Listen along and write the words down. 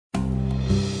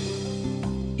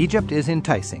Egypt is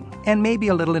enticing and maybe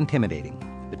a little intimidating.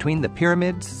 Between the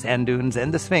pyramids, sand dunes,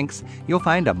 and the Sphinx, you'll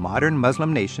find a modern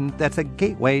Muslim nation that's a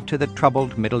gateway to the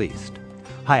troubled Middle East.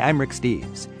 Hi, I'm Rick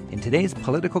Steves. In today's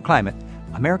political climate,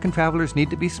 American travelers need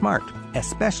to be smart,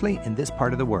 especially in this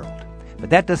part of the world.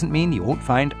 But that doesn't mean you won't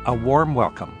find a warm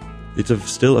welcome. It's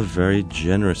still a very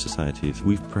generous society.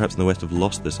 We've perhaps in the West have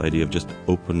lost this idea of just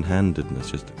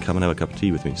open-handedness, just come and have a cup of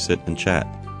tea with me, sit and chat.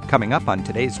 Coming up on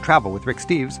today's Travel with Rick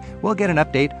Steves, we'll get an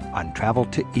update on travel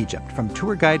to Egypt from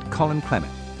tour guide Colin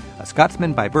Clement. A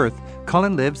Scotsman by birth,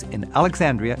 Colin lives in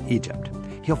Alexandria, Egypt.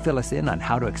 He'll fill us in on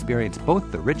how to experience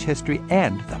both the rich history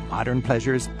and the modern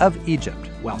pleasures of Egypt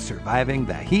while surviving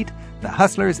the heat, the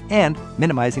hustlers, and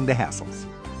minimizing the hassles.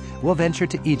 We'll venture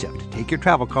to Egypt, take your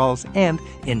travel calls, and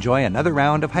enjoy another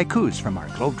round of haikus from our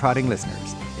globe-trotting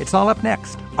listeners. It's all up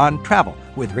next on Travel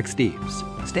with Rick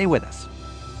Steves. Stay with us.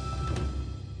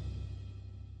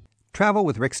 Travel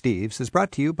with Rick Steves is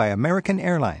brought to you by American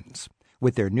Airlines.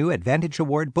 With their new Advantage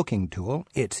Award booking tool,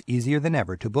 it's easier than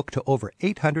ever to book to over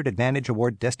 800 Advantage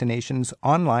Award destinations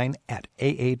online at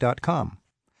aa.com.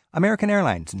 American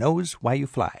Airlines knows why you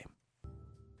fly.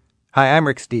 Hi, I'm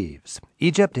Rick Steves.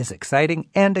 Egypt is exciting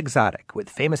and exotic, with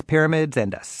famous pyramids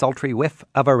and a sultry whiff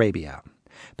of Arabia.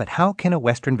 But how can a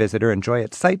Western visitor enjoy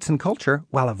its sights and culture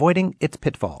while avoiding its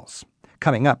pitfalls?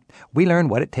 Coming up, we learn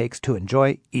what it takes to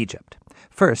enjoy Egypt.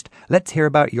 First, let's hear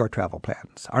about your travel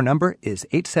plans. Our number is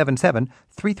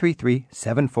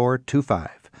 877-333-7425.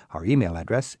 Our email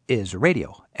address is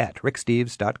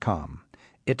radio@ricksteves.com.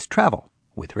 It's Travel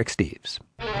with Rick Steves.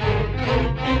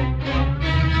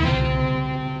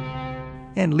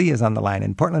 And Lee is on the line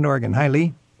in Portland, Oregon. Hi,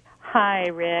 Lee. Hi,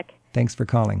 Rick. Thanks for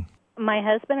calling. My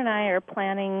husband and I are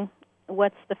planning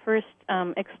what's the first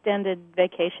extended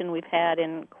vacation we've had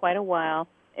in quite a while.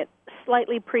 It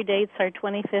slightly predates our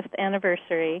 25th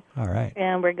anniversary. All right.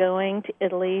 And we're going to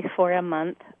Italy for a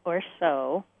month or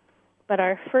so. But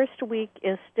our first week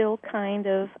is still kind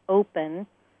of open,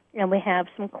 and we have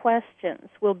some questions.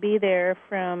 We'll be there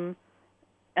from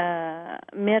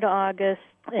mid-August,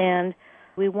 and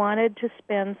we wanted to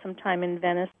spend some time in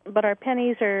Venice, but our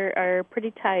pennies are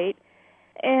pretty tight.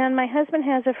 And my husband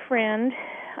has a friend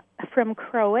from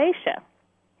Croatia.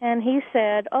 And he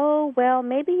said, oh, well,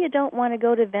 maybe you don't want to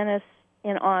go to Venice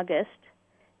in August.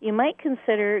 You might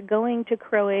consider going to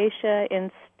Croatia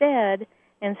instead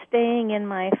and staying in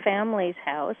my family's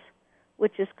house,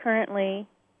 which is currently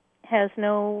has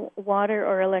no water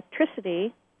or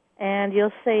electricity, and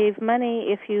you'll save money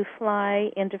if you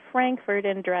fly into Frankfurt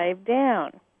and drive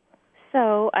down.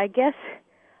 So I guess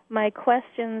my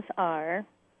questions are,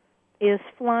 is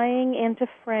flying into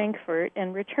Frankfurt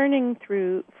and returning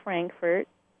through Frankfurt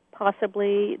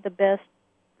possibly the best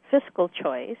fiscal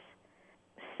choice?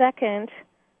 Second,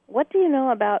 what do you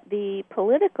know about the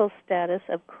political status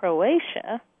of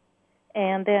Croatia?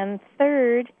 And then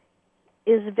third,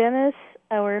 is Venice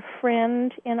our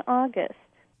friend in August?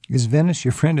 Is Venice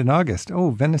your friend in August? Oh,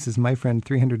 Venice is my friend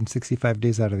 365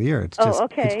 days out of the year. It's just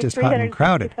hot and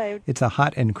crowded. It's a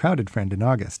hot and crowded friend in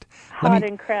August.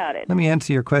 And crowded. Let me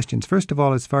answer your questions. First of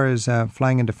all, as far as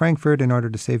flying into Frankfurt in order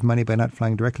to save money by not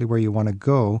flying directly where you want to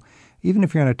go, even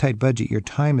if you're on a tight budget, your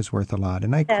time is worth a lot.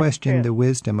 And I question the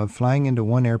wisdom of flying into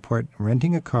one airport,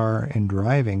 renting a car, and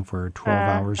driving for 12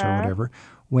 hours or whatever,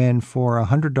 when for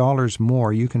 $100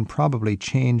 more you can probably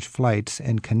change flights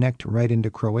and connect right into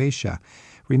Croatia.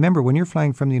 Remember, when you're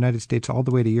flying from the United States all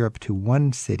the way to Europe to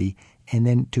one city, and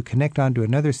then to connect on to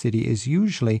another city is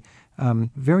usually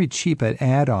very cheap an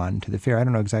add-on to the fare. I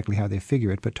don't know exactly how they figure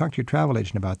it, but talk to your travel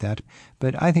agent about that.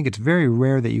 But I think it's very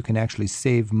rare that you can actually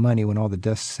save money when all the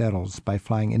dust settles by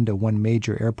flying into one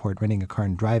major airport, renting a car,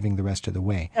 and driving the rest of the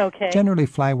way. Okay. Generally,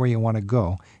 fly where you want to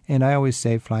go. And I always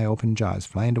say fly open jaws,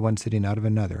 fly into one city and out of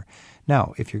another.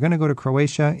 Now, if you're going to go to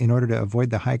Croatia in order to avoid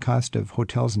the high cost of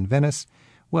hotels in Venice,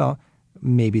 well,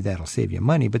 maybe that'll save you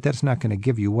money, but that's not going to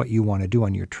give you what you want to do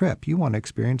on your trip. You want to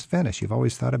experience Venice. You've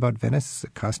always thought about Venice.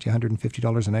 It costs you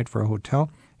 $150 a night for a hotel.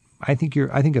 I think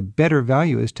a better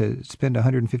value is to spend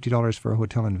 $150 for a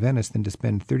hotel in Venice than to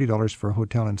spend $30 for a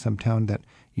hotel in some town that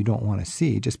you don't want to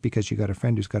see just because you got a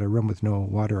friend who's got a room with no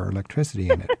water or electricity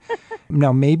in it.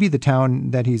 Now, maybe the town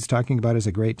that he's talking about is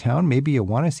a great town. Maybe you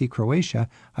want to see Croatia.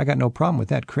 I got no problem with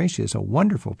that. Croatia is a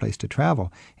wonderful place to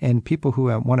travel. And people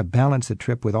who want to balance a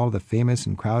trip with all the famous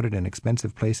and crowded and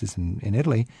expensive places in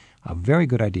Italy, a very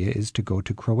good idea is to go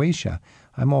to Croatia.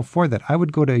 I'm all for that. I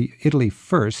would go to Italy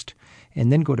first and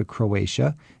then go to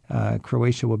Croatia.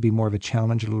 Croatia will be more of a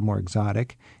challenge, a little more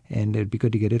exotic, and it'd be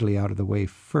good to get Italy out of the way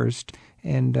first.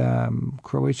 And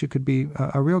Croatia could be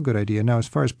a real good idea. Now, as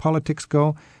far as politics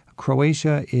go,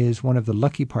 Croatia is one of the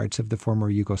lucky parts of the former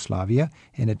Yugoslavia,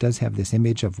 and it does have this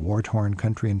image of war-torn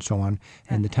country and so on.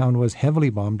 And the town was heavily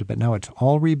bombed, but now it's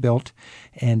all rebuilt,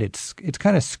 and it's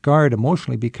kind of scarred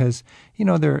emotionally because, you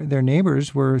know, their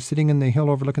neighbors were sitting in the hill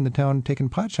overlooking the town taking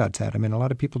pot shots at them, and a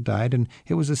lot of people died, and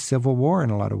it was a civil war in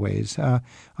a lot of ways. On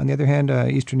the other hand,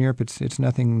 Eastern Europe, it's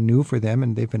nothing new for them,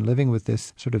 and they've been living with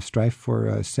this sort of strife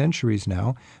for centuries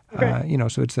now. You know,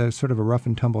 so it's a sort of a rough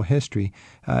and tumble history.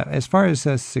 As far as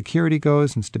security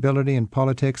goes and stability and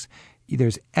politics,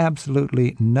 there's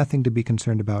absolutely nothing to be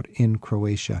concerned about in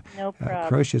Croatia. No problem.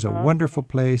 Croatia is a wonderful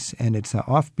place, and it's an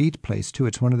offbeat place, too.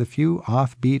 It's one of the few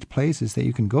offbeat places that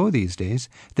you can go these days.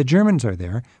 The Germans are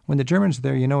there. When the Germans are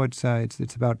there, you know it's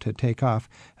about to take off.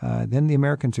 Then the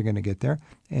Americans are going to get there.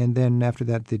 And then after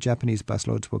that, the Japanese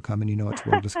busloads will come, and you know it's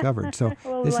well discovered. So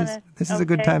well, this is a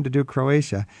good time to do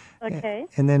Croatia. Okay.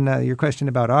 And then your question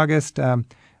about August,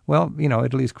 well, you know,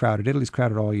 Italy's crowded. Italy's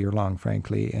crowded all year long,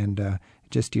 frankly, and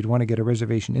just you'd want to get a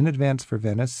reservation in advance for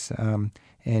Venice,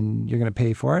 and you're going to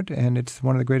pay for it, and it's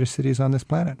one of the greatest cities on this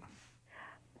planet.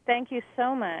 Thank you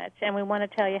so much, and we want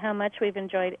to tell you how much we've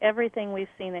enjoyed everything we've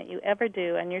seen that you ever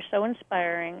do, and you're so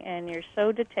inspiring, and you're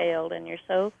so detailed, and you're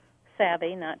so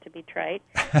savvy, not to be trite,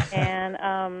 and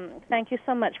thank you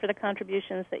so much for the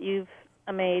contributions that you've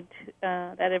made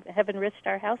that have enriched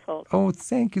our household. Oh,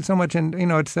 thank you so much. And you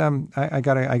know, it's I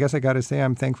guess I gotta say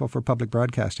I'm thankful for public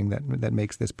broadcasting that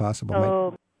makes this possible.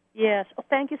 Oh, yes. Well,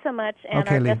 thank you so much, and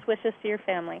okay, our Lee. best wishes to your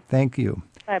family. Thank you.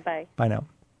 Bye-bye. Bye now.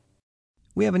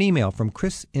 We have an email from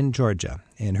Chris in Georgia,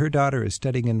 and her daughter is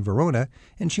studying in Verona,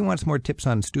 and she wants more tips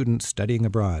on students studying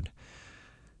abroad.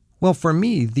 Well, for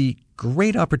me, the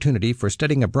great opportunity for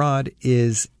studying abroad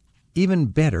is even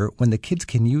better when the kids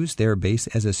can use their base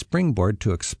as a springboard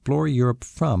to explore Europe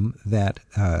from that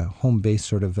home base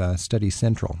sort of study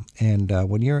central. And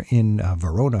when you're in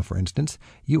Verona, for instance,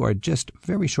 you are just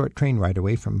very short train ride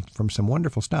away from some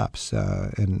wonderful stops.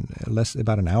 And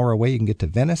about an hour away, you can get to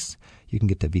Venice. You can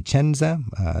get to Vicenza,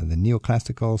 the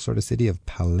neoclassical sort of city of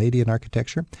Palladian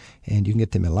architecture. And you can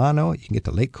get to Milano. You can get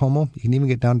to Lake Como. You can even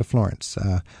get down to Florence.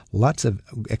 Lots of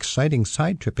exciting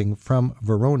side tripping from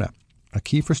Verona. A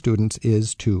key for students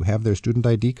is to have their student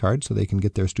ID card so they can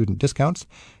get their student discounts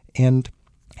and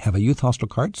have a youth hostel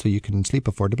card so you can sleep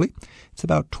affordably. It's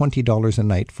about $20 a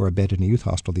night for a bed in a youth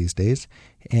hostel these days.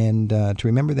 And to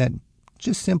remember that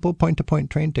just simple point-to-point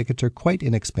train tickets are quite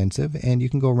inexpensive, and you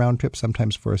can go round trip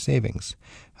sometimes for a savings.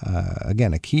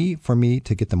 Again, a key for me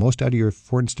to get the most out of your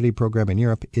foreign study program in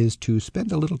Europe is to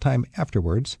spend a little time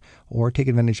afterwards or take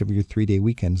advantage of your 3-day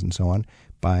weekends and so on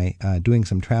by doing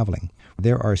some traveling.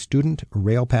 There are student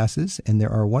rail passes, and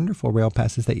there are wonderful rail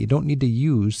passes that you don't need to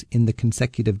use in the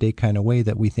consecutive day kind of way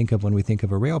that we think of when we think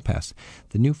of a rail pass.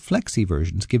 The new Flexi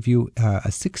versions give you a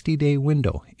 60-day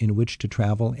window in which to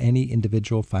travel any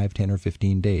individual 5, 10, or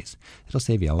 15 days. It'll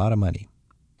save you a lot of money.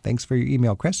 Thanks for your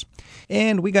email, Chris.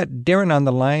 And we got Darren on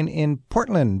the line in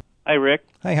Portland. Hi, Rick.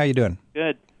 Hi, how you doing?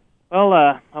 Good. Well,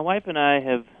 my wife and I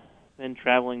have been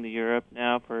traveling to Europe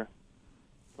now for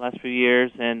the last few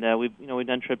years, and we've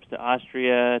done trips to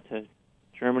Austria, to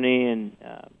Germany, and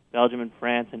Belgium, and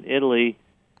France, and Italy.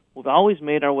 We've always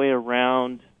made our way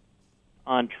around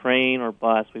on train or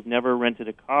bus. We've never rented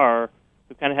a car.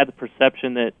 We've kind of had the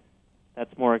perception that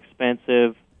that's more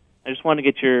expensive. I just want to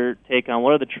get your take on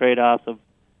what are the trade-offs of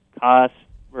cost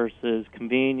versus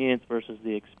convenience versus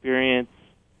the experience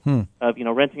of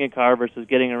renting a car versus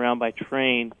getting around by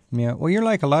train. Yeah, well, you're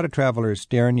like a lot of travelers,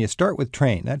 Darren. You start with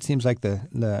train. That seems like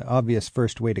the obvious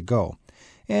first way to go.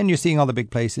 And you're seeing all the big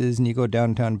places, and you go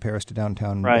downtown Paris to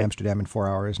downtown Amsterdam in 4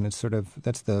 hours, and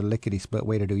that's the lickety-split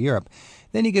way to do Europe.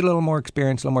 Then you get a little more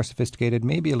experience, a little more sophisticated,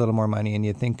 maybe a little more money, and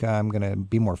you think, I'm going to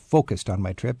be more focused on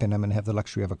my trip, and I'm going to have the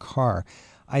luxury of a car.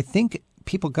 I think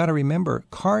people got to remember,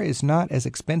 car is not as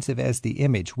expensive as the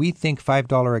image. We think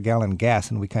 $5 a gallon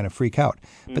gas, and we kind of freak out.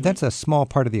 But that's a small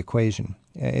part of the equation.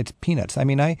 It's peanuts. I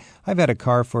mean, I've had a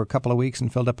car for a couple of weeks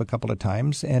and filled up a couple of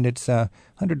times, and it's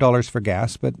 $100 for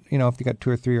gas. But, if you got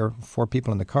 2 or 3 or 4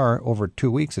 people in the car over 2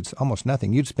 weeks, it's almost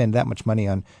nothing. You'd spend that much money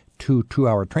on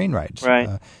two-hour train rides.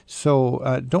 Right.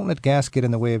 So don't let gas get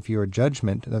in the way of your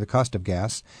judgment, the cost of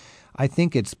gas. I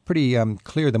think it's pretty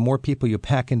clear the more people you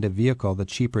pack into a vehicle, the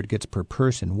cheaper it gets per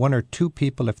person. 1 or 2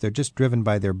 people, if they're just driven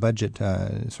by their budget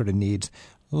sort of needs,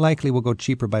 likely will go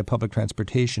cheaper by public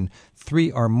transportation.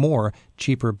 3 or more,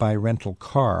 cheaper by rental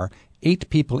car. 8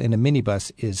 people in a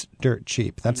minibus is dirt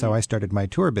cheap. That's how I started my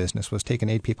tour business, was taking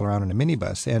 8 people around in a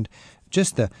minibus. And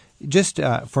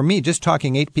for me, just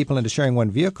talking 8 people into sharing one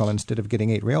vehicle instead of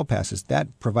getting 8 rail passes,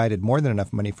 that provided more than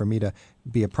enough money for me to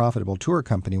be a profitable tour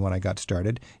company when I got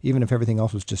started, even if everything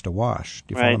else was just a wash.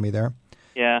 Do you follow me there?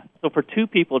 Yeah. So for two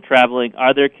people traveling,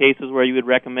 are there cases where you would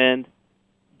recommend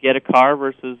get a car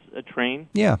versus a train?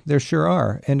 Yeah, there sure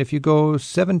are. And if you go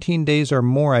 17 days or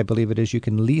more, I believe it is, you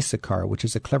can lease a car, which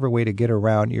is a clever way to get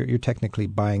around. You're technically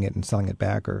buying it and selling it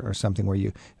back or something where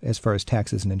you, as far as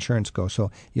taxes and insurance go.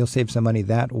 So you'll save some money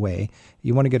that way.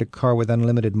 You want to get a car with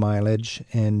unlimited mileage,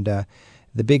 and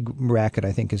the big racket,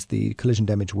 I think, is the collision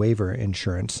damage waiver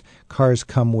insurance. Cars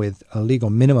come with a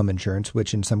legal minimum insurance,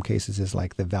 which in some cases is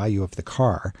like the value of the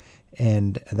car,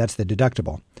 and that's the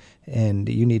deductible. And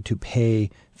you need to pay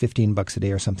 $15 a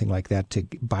day or something like that to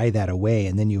buy that away,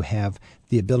 and then you have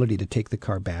the ability to take the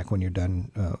car back when you're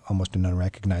done almost an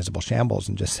unrecognizable shambles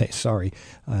and just say, sorry,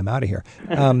 I'm out of here.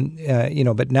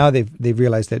 But now they've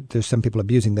realized that there's some people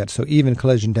abusing that. So even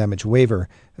collision damage waiver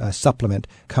supplement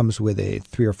comes with a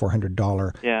 $300 or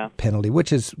 $400 penalty,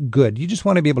 which is good. You just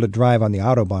want to be able to drive on the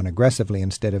Autobahn aggressively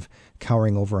instead of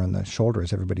cowering over on the shoulder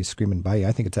as everybody's screaming by you.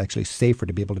 I think it's actually safer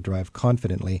to be able to drive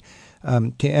confidently.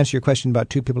 To answer your question about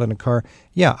two people in a car,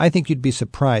 yeah, I think you'd be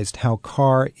surprised how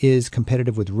car is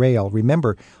competitive with rail. Remember,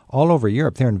 all over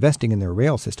Europe, they're investing in their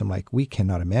rail system like we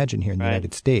cannot imagine here in the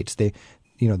United States. The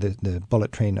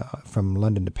bullet train from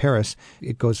London to Paris,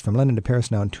 it goes from London to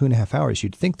Paris now in 2.5 hours.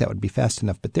 You'd think that would be fast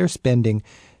enough, but they're spending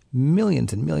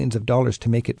millions and millions of dollars to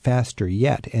make it faster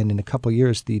yet. And in a couple of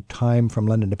years, the time from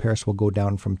London to Paris will go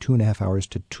down from 2.5 hours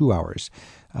to 2 hours.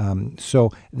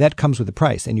 So that comes with a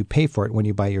price, and you pay for it when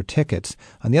you buy your tickets.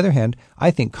 On the other hand,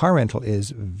 I think car rental is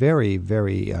very,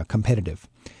 very competitive.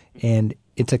 And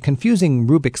it's a confusing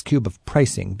Rubik's Cube of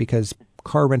pricing because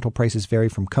car rental prices vary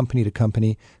from company to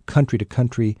company, country to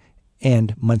country,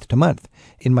 and month to month.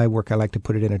 In my work, I like to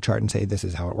put it in a chart and say, this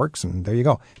is how it works, and there you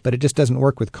go. But it just doesn't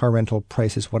work with car rental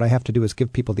prices. What I have to do is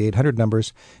give people the 800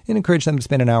 numbers and encourage them to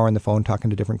spend an hour on the phone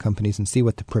talking to different companies and see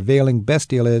what the prevailing best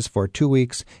deal is for 2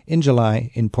 weeks in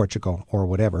July in Portugal or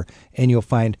whatever. And you'll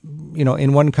find,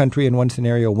 in one country, in one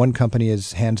scenario, one company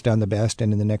is hands down the best,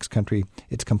 and in the next country,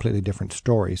 it's a completely different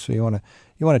story. So you want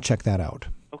to check that out.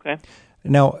 Okay.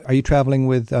 Now, are you traveling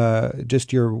with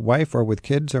just your wife or with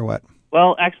kids or what?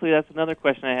 Well, actually, that's another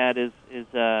question I had is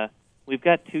we've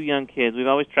got 2 young kids. We've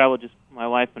always traveled just my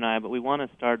wife and I, but we want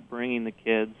to start bringing the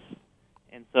kids.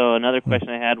 And so another question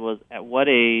I had was, at what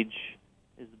age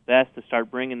is best to start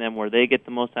bringing them where they get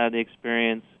the most out of the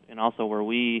experience and also where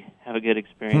we have a good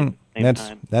experience at the same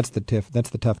time? That's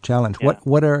the tough challenge. Yeah.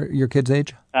 What are your kids'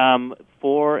 age?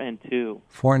 4 and 2.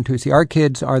 4 and 2. See, our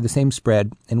kids are the same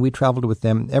spread, and we traveled with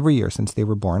them every year since they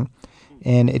were born.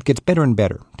 And it gets better and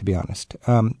better, to be honest.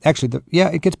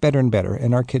 It gets better and better.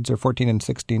 And our kids are 14 and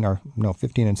 16,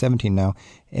 15 and 17 now,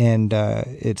 and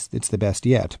it's the best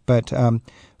yet. But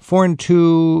 4 and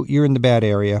 2, you're in the bad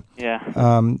area. Yeah.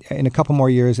 In a couple more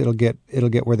years, it'll get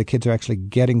where the kids are actually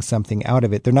getting something out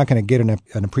of it. They're not going to get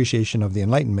an appreciation of the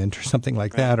Enlightenment or something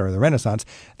like that, or the Renaissance.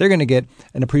 They're going to get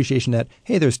an appreciation that,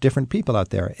 hey, there's different people out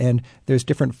there, and there's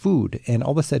different food. And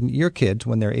all of a sudden, your kids,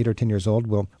 when they're 8 or 10 years old,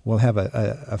 will have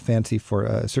a fancy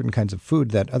for certain kinds of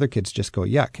food that other kids just go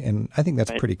yuck. And I think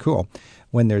that's pretty cool.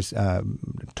 When there's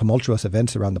tumultuous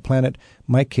events around the planet,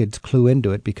 my kids clue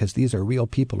into it because these are real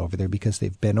people over there because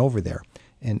they've been over there.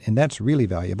 And that's really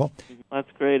valuable. Well,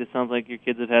 that's great. It sounds like your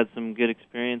kids have had some good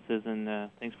experiences, and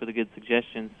thanks for the good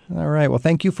suggestions. All right. Well,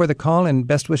 thank you for the call, and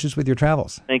best wishes with your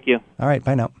travels. Thank you. All right.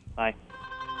 Bye now. Bye.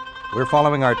 We're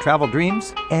following our travel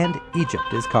dreams, and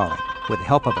Egypt is calling. With the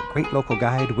help of a great local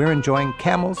guide, we're enjoying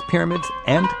camels, pyramids,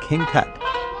 and King Tut.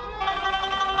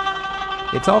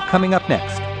 It's all coming up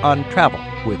next on Travel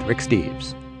with Rick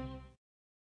Steves.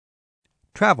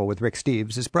 Travel with Rick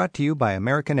Steves is brought to you by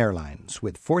American Airlines,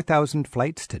 with 4,000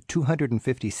 flights to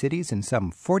 250 cities in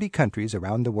some 40 countries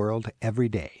around the world every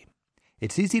day.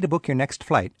 It's easy to book your next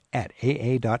flight at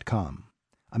aa.com.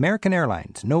 American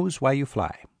Airlines knows why you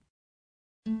fly.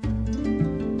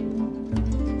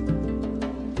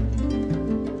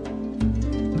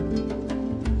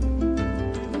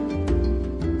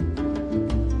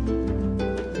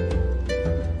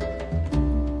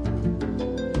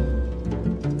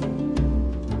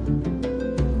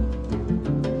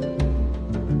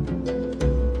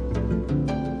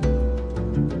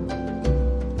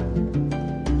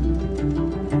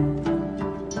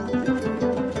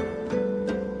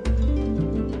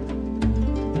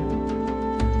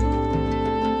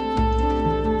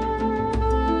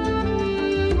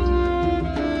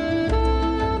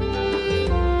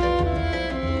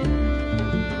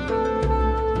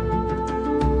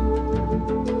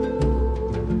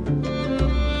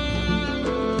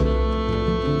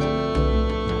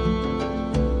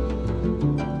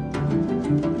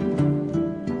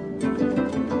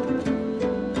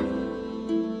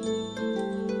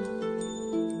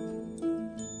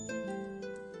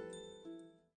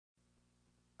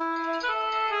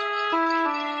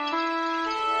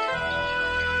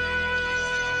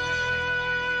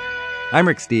 I'm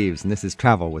Rick Steves, and this is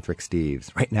Travel with Rick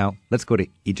Steves. Right now, let's go to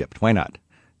Egypt. Why not?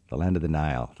 The land of the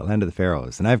Nile, the land of the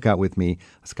pharaohs. And I've got with me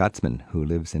a Scotsman who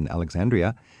lives in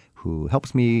Alexandria, who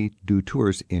helps me do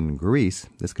tours in Greece.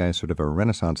 This guy is sort of a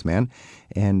Renaissance man,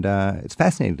 and it's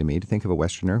fascinating to me to think of a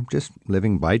Westerner just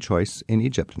living by choice in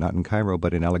Egypt, not in Cairo,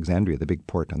 but in Alexandria, the big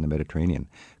port on the Mediterranean.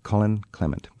 Colin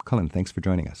Clement. Colin, thanks for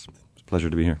joining us. It's a pleasure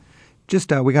to be here. Just,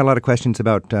 we got a lot of questions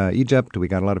about Egypt. We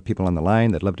got a lot of people on the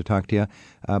line that'd love to talk to you.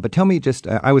 But tell me just,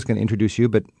 I was going to introduce you,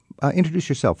 but introduce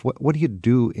yourself. What do you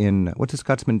do what's a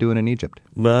Scotsman doing in Egypt?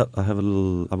 Well,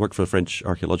 I work for a French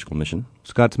archaeological mission.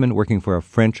 Scotsman working for a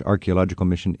French archaeological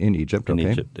mission in Egypt, okay. In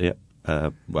Egypt, yeah.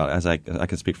 Well, as I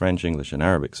can speak French, English, and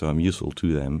Arabic, so I'm useful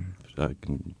to them. I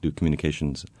can do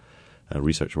communications,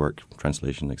 research work,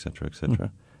 translation, etc.,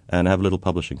 etc. And I have a little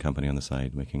publishing company on the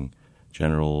side, making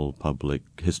general public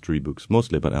history books,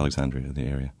 mostly about Alexandria in the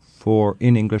area.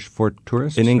 In English for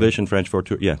tourists? In English and French for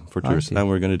tourists. And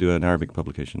we're going to do an Arabic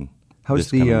publication. How's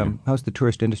the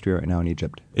tourist industry right now in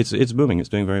Egypt? It's booming. It's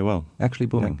doing very well. Actually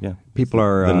booming. Yeah. People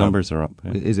are. The numbers are up.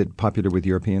 Yeah. Is it popular with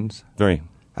Europeans? Very.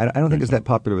 I don't think it's that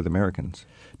popular with Americans.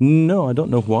 No, I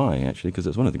don't know why, actually, because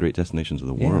it's one of the great destinations of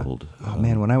the world. Oh,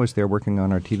 man, when I was there working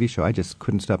on our TV show, I just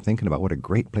couldn't stop thinking about what a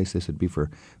great place this would be for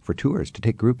tours, to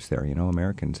take groups there,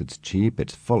 Americans. It's cheap,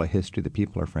 it's full of history, the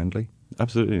people are friendly.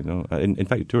 Absolutely. No. In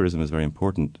fact, tourism is a very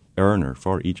important earner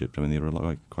for Egypt. I mean, they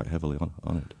rely quite heavily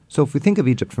on it. So if we think of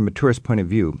Egypt from a tourist point of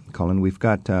view, Colin, we've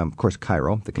got, of course,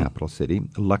 Cairo, the capital city,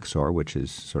 Luxor, which is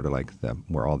sort of like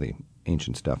where all the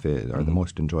ancient stuff is, or the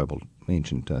most enjoyable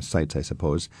ancient sites, I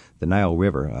suppose. The Nile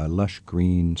River, a lush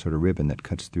green sort of ribbon that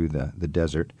cuts through the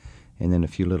desert, and then a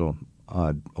few little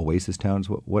odd oasis towns.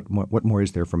 What more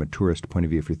is there from a tourist point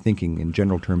of view if you're thinking in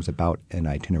general terms about an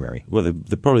itinerary? Well,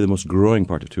 probably the most growing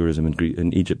part of tourism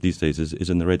in Egypt these days is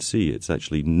in the Red Sea. It's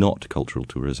actually not cultural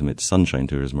tourism. It's sunshine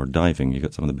tourism or diving. You've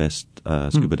got some of the best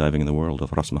scuba diving in the world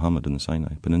off Ras Mohammed in the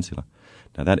Sinai Peninsula.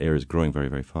 Now, that area is growing very,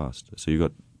 very fast. So you've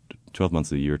got 12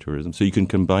 months of the year tourism. So you can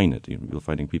combine it. You're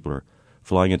finding people are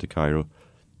flying into Cairo,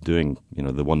 doing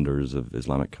the wonders of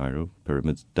Islamic Cairo,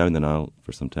 pyramids, down the Nile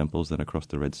for some temples, then across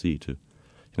the Red Sea to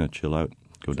chill out,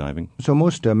 go diving. So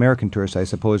most American tourists, I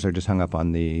suppose, are just hung up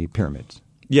on the pyramids.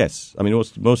 Yes. I mean,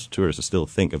 most tourists still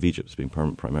think of Egypt as being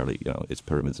primarily, its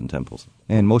pyramids and temples.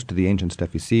 And most of the ancient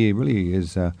stuff you see really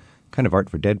is kind of art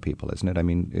for dead people, isn't it? I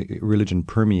mean, religion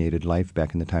permeated life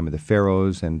back in the time of the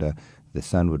pharaohs, and the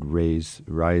sun would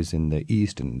rise in the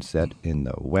east and set in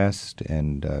the west,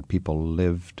 and people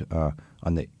lived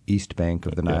on the east bank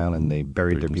of the Nile, and they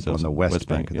buried their people on the west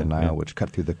bank of the Nile, which cut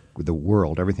through the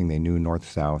world, everything they knew, north,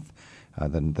 south.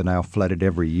 The Nile flooded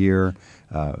every year,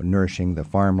 nourishing the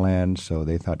farmland, so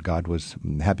they thought God was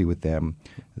happy with them.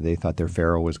 They thought their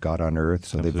pharaoh was God on earth,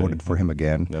 so they voted for him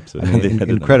again. Absolutely. I mean,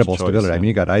 incredible stability. Yeah. I mean,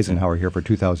 you got Eisenhower here for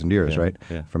 2,000 years, right?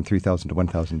 Yeah. From 3000 to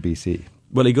 1000 BC.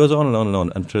 Well, it goes on and on and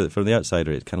on, and from the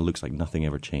outsider, it kind of looks like nothing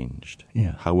ever changed.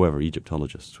 Yeah. However,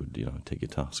 Egyptologists would, take a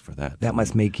task for that. That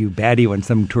must make you batty when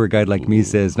some tour guide like me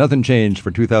says nothing changed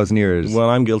for 2,000 years. Well,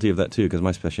 I'm guilty of that too, because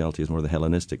my specialty is more the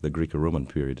Hellenistic, the Greco-Roman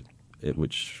period,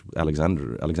 which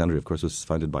Alexandria, of course, was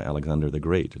founded by Alexander the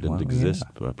Great. It didn't exist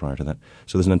prior to that.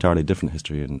 So there's an entirely different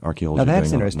history in archaeology. Now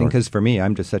that's interesting, because for me,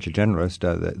 I'm just such a generalist.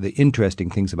 The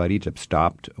interesting things about Egypt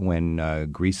stopped when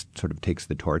Greece sort of takes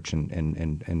the torch,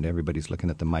 and everybody's looking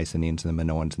at the Mycenaeans and the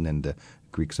Minoans and then the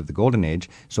Greeks of the Golden Age.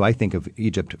 So I think of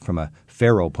Egypt from a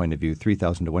pharaoh point of view,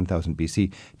 3000 to 1000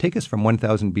 BC. Take us from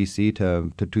 1000 BC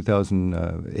to 2000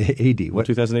 AD. What?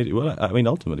 2000 AD? Well, I mean,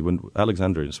 ultimately, when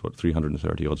Alexander is,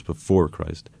 330 odds before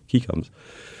Christ, he comes.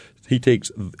 He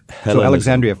takes Hellenism. So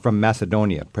Alexandria from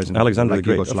Macedonia, present Alexander like the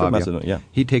Great, Yugoslavia. from Macedonia, yeah.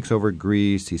 He takes over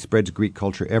Greece. He spreads Greek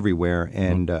culture everywhere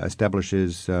and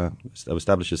establishes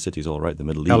cities all right, the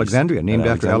Middle East. Alexandria, named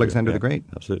after Alexander the Great.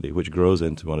 Absolutely, which grows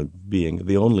into one of being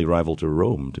the only rival to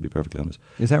Rome, to be perfectly honest.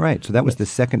 Is that right? So that was the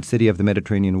second city of the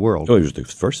Mediterranean world. Oh, it was the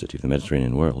first city of the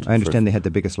Mediterranean world. I understand they had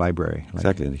the biggest library.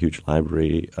 Exactly, the huge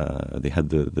library. They had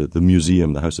the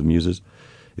museum, the House of Muses.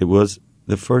 It was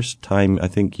the first time, I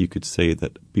think you could say,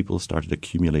 that people started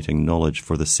accumulating knowledge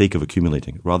for the sake of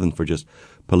accumulating, rather than for just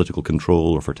political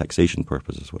control or for taxation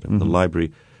purposes, whatever. The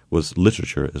library was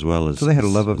literature as well as... So they had a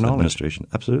love of knowledge. Administration.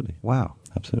 Absolutely. Wow.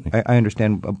 Absolutely. I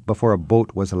understand before a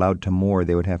boat was allowed to moor,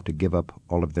 they would have to give up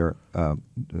all of their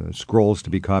scrolls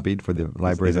to be copied for the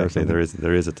library. Exactly. There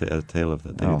is a tale of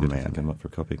that. They man. Come up for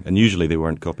copying. And usually they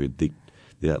weren't copied. The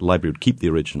library would keep the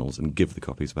originals and give the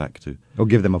copies back to... Oh,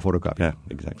 give them a photocopy. Yeah,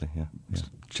 exactly, yeah.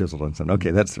 chiseled on something.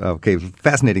 Okay, that's okay.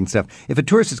 Fascinating stuff. If a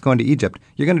tourist is going to Egypt,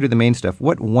 you're going to do the main stuff.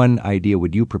 What one idea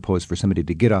would you propose for somebody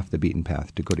to get off the beaten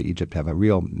path, to go to Egypt, have a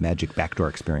real magic backdoor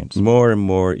experience? More and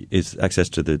more is access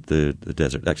to the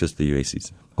desert, access to the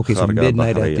oases. Okay, so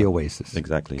midnight at the oasis.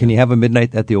 Exactly. Can you have a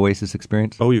midnight at the oasis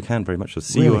experience? Oh, you can, very much so.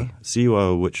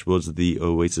 Siwa, which was the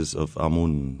oasis of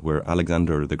Amun, where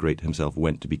Alexander the Great himself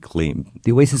went to be claimed.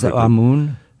 The oasis of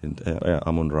Amun?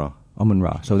 Amun-Ra.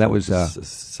 Amun-Ra. So that was the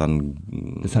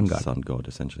sun god. Sun god,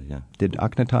 essentially. Yeah. Did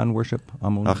Akhenaten worship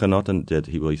Amun? Akhenaten did.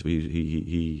 He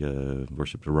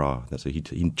worshipped Ra. That's he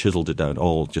chiseled it down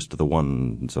all just to the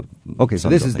one. Okay, so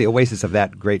this is the oasis of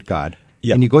that great god.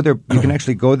 Yeah. And you go there. You can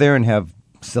actually go there and have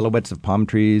silhouettes of palm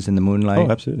trees in the moonlight.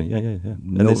 Oh, absolutely. Yeah.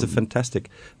 And there's a fantastic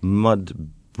mud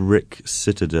brick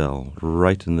citadel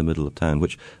right in the middle of town,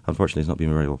 which unfortunately has not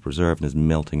been very well preserved and is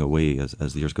melting away as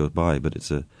the years go by. But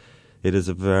it is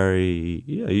a very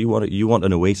you want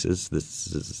an oasis. This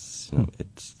is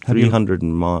it's 300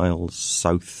 miles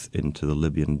south into the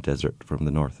Libyan desert from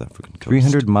the North African coast.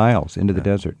 300 miles into the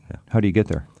desert. Yeah. How do you get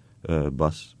there?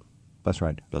 Bus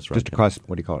ride. Just across,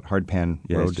 what do you call it, hardpan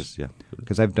road?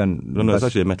 Because I've done... No, it's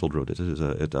actually a metal road. It is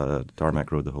a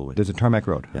tarmac road the whole way. There's a tarmac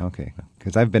road? Yeah. Okay.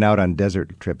 Because I've been out on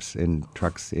desert trips in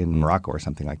trucks in Morocco or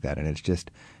something like that, and it's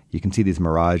just, you can see these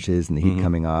mirages and the heat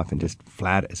coming off and just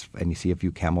flat, and you see a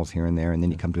few camels here and there, and then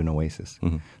you come to an oasis.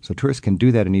 So tourists can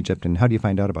do that in Egypt, and how do you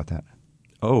find out about that?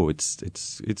 Oh, it's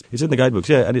in the guidebooks,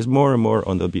 yeah, and it's more and more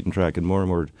on the beaten track, and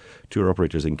more tour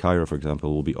operators in Cairo, for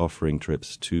example, will be offering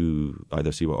trips to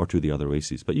either Siwa or to the other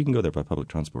oases, but you can go there by public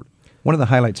transport. One of the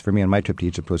highlights for me on my trip to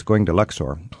Egypt was going to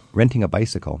Luxor, renting a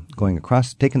bicycle, going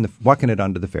across, walking it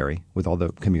onto the ferry with all the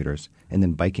commuters, and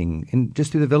then biking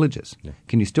just through the villages. Yeah.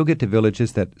 Can you still get to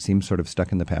villages that seem sort of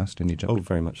stuck in the past in Egypt? Oh,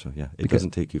 very much so, yeah. It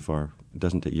doesn't take you far. You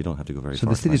don't have to go very far. So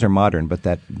the cities are modern, but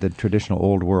the traditional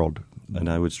old world. And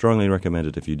I would strongly recommend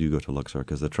it if you do go to Luxor,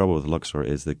 because the trouble with Luxor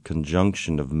is the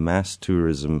conjunction of mass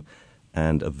tourism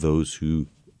and of those who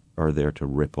are there to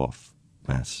rip off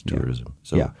mass tourism.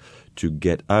 So to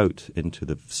get out into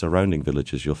the surrounding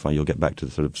villages, you'll get back to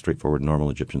the sort of straightforward normal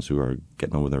Egyptians who are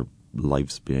getting on with their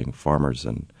lives being farmers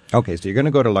and... Okay, so you're going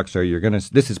to go to Luxor.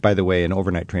 This is, by the way, an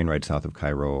overnight train ride south of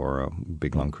Cairo, or a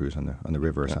big long cruise on the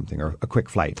river or something, or a quick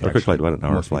flight. A quick flight, about an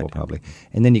hour flight. Probably.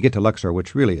 And then you get to Luxor,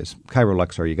 which really is Cairo,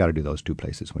 Luxor. You got to do those two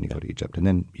places when you go to Egypt, and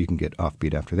then you can get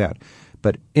offbeat after that.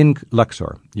 But in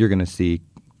Luxor, you're going to see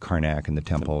Karnak and the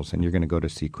temples, and you're going to go to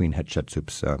see Queen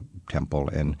Hatshepsut's temple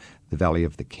and the Valley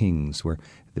of the Kings, where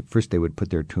first they would put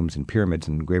their tombs in pyramids,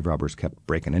 and grave robbers kept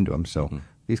breaking into them. So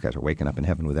these guys are waking up in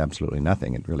heaven with absolutely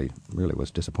nothing. It really, really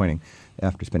was disappointing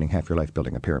after spending half your life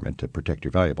building a pyramid to protect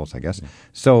your valuables, I guess. Yeah.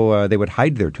 So they would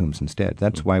hide their tombs instead.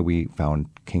 That's why we found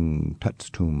King Tut's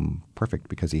tomb perfect,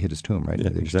 because he hid his tomb, right? Yeah,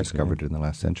 they just discovered it in the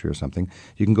last century or something.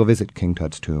 You can go visit King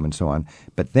Tut's tomb and so on.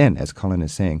 But then, as Colin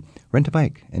is saying, rent a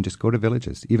bike and just go to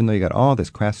villages, even though you got all this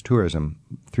crass tourism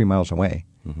 3 miles away.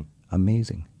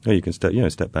 Amazing. Yeah, you can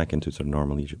step back into sort of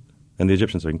normal Egypt. And the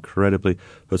Egyptians are incredibly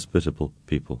hospitable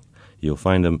people. You'll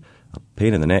find them a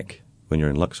pain in the neck when you're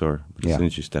in Luxor, but as soon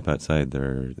as you step outside,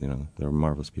 they're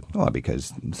marvelous people. Well,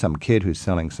 because some kid who's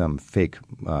selling some fake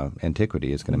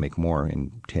antiquity is going to make more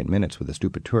in 10 minutes with a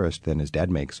stupid tourist than his dad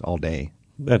makes all day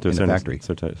in the factory.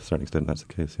 To a certain extent, that's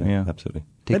the case. Yeah. Absolutely.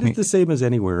 It's the same as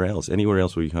anywhere else. Anywhere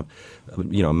else where you have,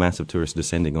 a massive tourist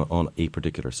descending on a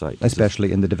particular site,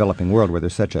 especially in the developing world where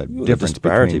there's such a difference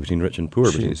disparity between rich and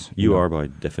poor. You are by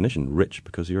definition rich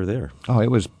because you're there. Oh, it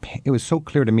was so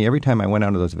clear to me every time I went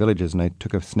out to those villages and I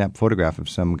took a snap photograph of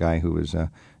some guy who was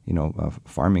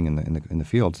farming in the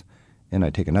fields, and I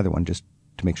take another one just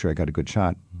to make sure I got a good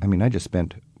shot. I mean, I just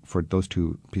spent for those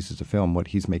two pieces of film what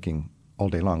he's making all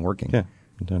day long working. Yeah.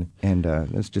 And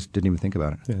just didn't even think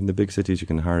about it. Yeah, in the big cities, you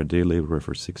can hire a day labourer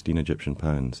for 16 Egyptian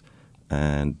pounds,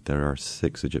 and there are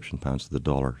 6 Egyptian pounds to the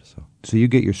dollar. So you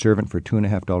get your servant for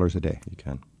 $2.50 a day? You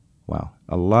can. Wow.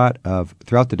 A lot of,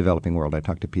 throughout the developing world, I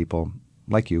talk to people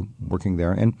like you working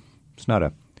there, and it's not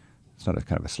a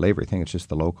kind of a slavery thing. It's just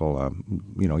the local,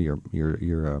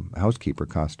 your housekeeper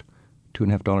cost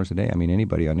 $2.50 a day. I mean,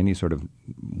 anybody on any sort of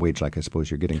wage like I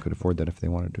suppose you're getting could afford that if they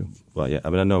wanted to. Well, yeah. I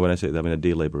mean, I know when I say that, a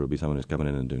day labourer would be someone who's coming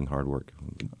in and doing hard work.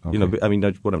 Okay.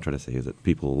 What I'm trying to say is that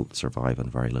people survive on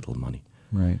very little money.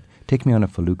 Right. Take me on a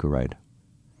felucca ride.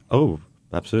 Oh,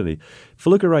 absolutely.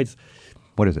 Felucca rides.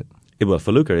 What is it? Well,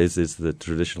 felucca is the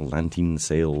traditional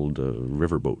lantern-sailed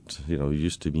riverboat. It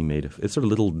used to be made of... It's sort of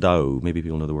little dhow. Maybe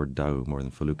people know the word dhow more than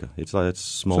felucca. It's a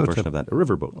small version of that. A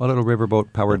riverboat. A little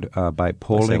riverboat powered by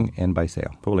poling and by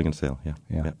sail. Poling and sail,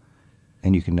 yeah.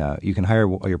 And you can hire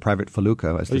your private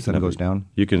felucca as the sun goes down.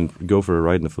 You can go for a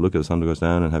ride in the felucca. The sun goes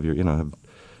down, and have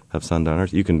have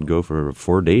sundowners. You can go for a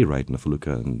 4-day ride in a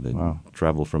felucca and then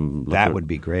travel from Luxor, That would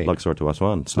be great. Luxor to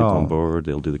Aswan. Sleep on board.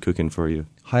 They'll do the cooking for you.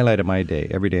 Highlight of my day,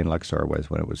 every day in Luxor, was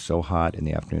when it was so hot in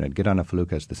the afternoon. I'd get on a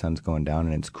felucca as the sun's going down,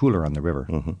 and it's cooler on the river,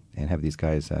 and have these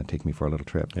guys take me for a little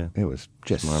trip. Yeah. It was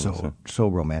just Marvelous, so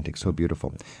romantic, so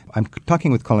beautiful. I'm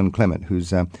talking with Colin Clement, who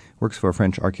works for a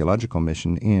French archaeological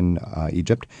mission in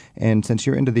Egypt. And since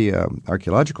you're into the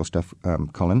archaeological stuff,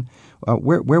 Colin,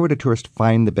 where would a tourist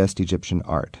find the best Egyptian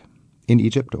art? In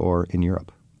Egypt or in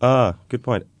Europe? Good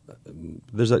point.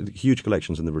 There's huge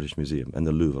collections in the British Museum and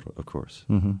the Louvre, of course,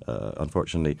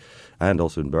 unfortunately, and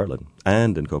also in Berlin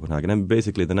and in Copenhagen. And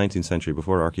basically, the 19th century,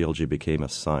 before archaeology became a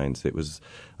science, it was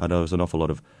an awful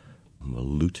lot of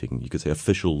looting. You could say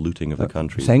official looting of the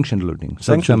country. Sanctioned looting.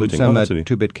 Sanctioned looting. Some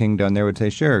two-bit king down there would say,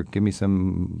 sure, give me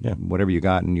some whatever you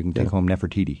got and you can take home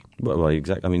Nefertiti. Well,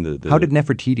 exactly. I mean, how did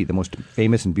Nefertiti, the most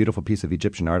famous and beautiful piece of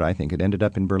Egyptian art, I think, it ended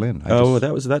up in Berlin?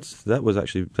 That was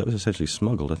essentially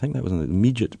smuggled. I think that was in the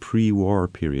immediate pre-war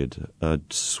period. A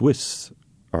Swiss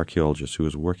archaeologist who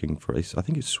was working for, I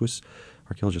think it's Swiss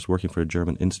archaeologist working for a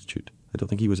German institute. I don't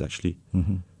think he was actually...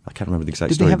 I can't remember the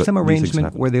exact story. Did they have some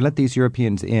arrangement where they let these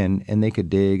Europeans in and they could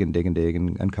dig and dig and dig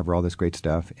and uncover all this great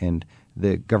stuff, and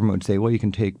the government would say, well, you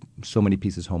can take so many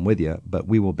pieces home with you, but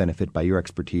we will benefit by your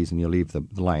expertise and you'll leave the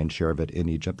lion's share of it in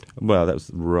Egypt? Well, that was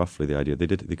roughly the idea.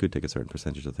 They could take a certain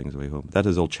percentage of things away home. That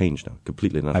has all changed now,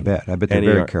 completely. I bet they're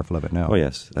very careful of it now. Oh,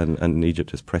 yes, and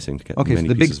Egypt is pressing to get many pieces so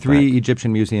the big three back.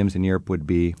 Egyptian museums in Europe would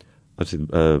be?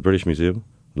 British Museum,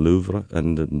 Louvre,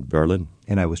 and Berlin.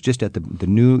 And I was just at the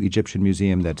new Egyptian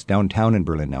museum that's downtown in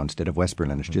Berlin now instead of West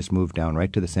Berlin. It's just moved down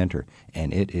right to the center,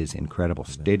 and it is incredible.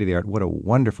 State-of-the-art. What a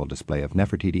wonderful display of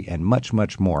Nefertiti and much,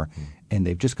 much more. And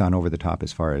they've just gone over the top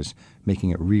as far as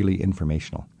making it really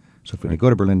informational. So if you go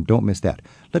to Berlin, don't miss that.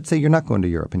 Let's say you're not going to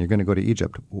Europe and you're going to go to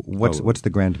Egypt. What's the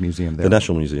Grand Museum there? The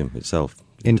National Museum itself.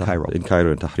 In Cairo. In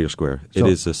Cairo, in Tahrir Square. It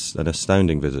is an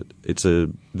astounding visit.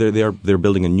 They're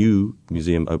building a new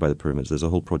museum out by the pyramids. There's a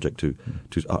whole project to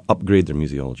upgrade their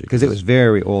museology. Because it was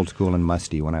very old school and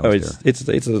musty when I was there.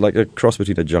 It's like a cross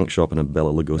between a junk shop and a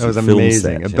Bela Lugosi film set. It was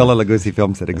amazing. A Bela Lugosi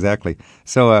film set, exactly.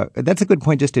 So that's a good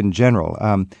point just in general.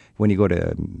 When you go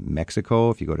to Mexico,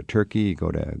 if you go to Turkey, you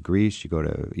go to Greece, you go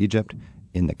to Egypt,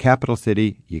 in the capital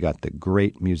city, you got the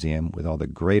great museum with all the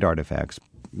great artifacts,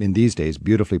 in these days,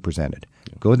 beautifully presented.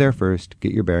 Yeah. Go there first,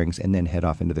 get your bearings, and then head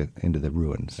off into the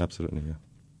ruins. Absolutely, yeah.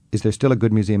 Is there still a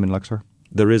good museum in Luxor?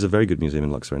 There is a very good museum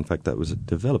in Luxor. In fact, that was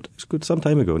developed. It's good some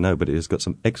time ago now, but it has got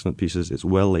some excellent pieces. It's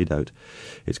well laid out.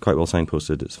 It's quite well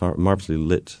signposted. It's marvelously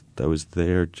lit. I was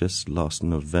there just last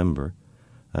November,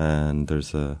 and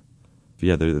there's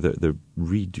they're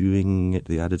redoing it.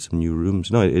 They added some new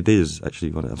rooms. No, it is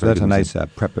actually. So that's a nice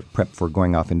prep for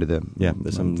going off into the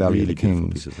there's some Valley really of the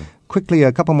Kings. Pieces there. Quickly,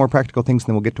 a couple more practical things, and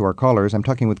then we'll get to our callers. I'm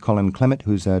talking with Colin Clement,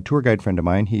 who's a tour guide friend of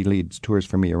mine. He leads tours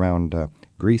for me around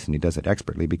Greece, and he does it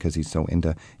expertly because he's so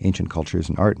into ancient cultures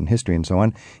and art and history and so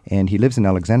on. And he lives in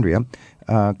Alexandria.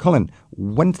 Colin,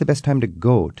 when's the best time to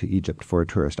go to Egypt for a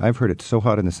tourist? I've heard it's so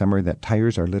hot in the summer that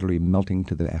tires are literally melting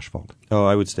to the asphalt. Oh,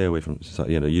 I would stay away from.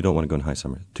 You don't want to go in high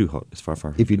summer. Too hot. It's far.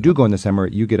 If you do go in the summer,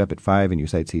 you get up at 5 and you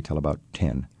sightsee till about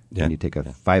 10. Yeah. And you take a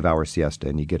 5-hour siesta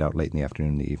and you get out late in the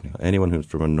afternoon and the evening. Anyone who's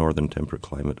from a northern temperate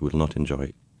climate will not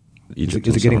enjoy Egypt.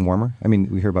 Is it getting warmer? I mean,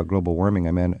 we hear about global warming.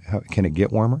 I mean, can it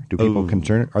get warmer? Do people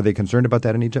are they concerned about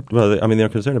that in Egypt? Well, they're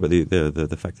concerned about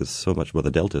the fact that so much, the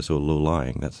delta is so low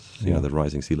lying. That's the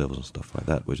rising sea levels and stuff like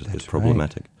that, which is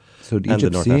problematic. Right. So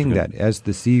Egypt's seeing that as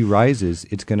the sea rises,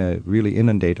 it's going to really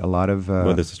inundate a lot of.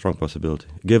 Well, there's a strong possibility,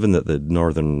 given that the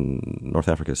North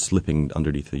Africa is slipping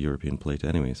underneath the European plate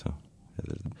anyway. So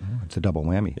it's a double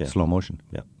whammy, slow motion.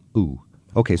 Yeah. Ooh.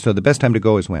 Okay, so the best time to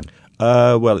go is when?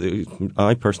 Well,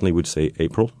 I personally would say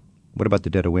April. What about the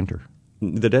dead of winter?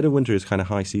 The dead of winter is kind of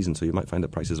high season, so you might find that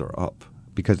prices are up.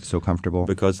 Because it's so comfortable?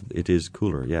 Because it is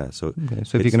cooler, yeah. So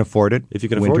if you can afford it,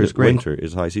 winter is great. Winter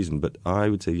is high season, but I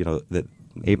would say, that...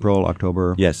 April,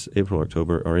 October? Yes, April,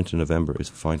 October, or into November is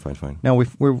fine. Now, we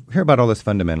hear about all this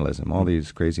fundamentalism, all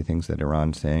these crazy things that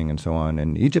Iran's saying and so on,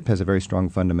 and Egypt has a very strong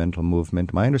fundamental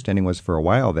movement. My understanding was for a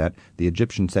while that the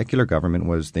Egyptian secular government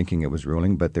was thinking it was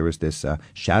ruling, but there was this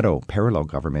shadow parallel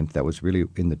government that was really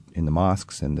in the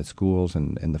mosques and the schools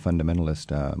and the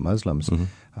fundamentalist Muslims.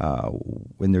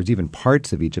 When there's even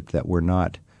parts of Egypt that were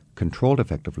not controlled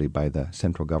effectively by the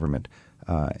central government,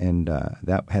 and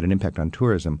that had an impact on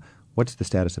tourism. What's the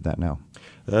status of that now?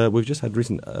 We've just had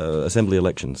recent assembly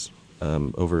elections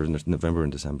over in November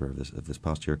and December of this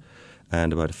past year,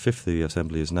 and about a fifth of the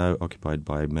assembly is now occupied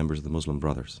by members of the Muslim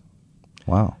Brothers.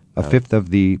 Wow. A fifth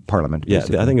of the parliament,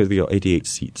 basically. Yeah, I think they got 88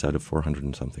 seats out of 400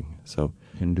 and something. So,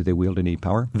 and do they wield any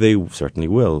power? They certainly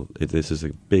will. This is a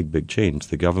big, big change.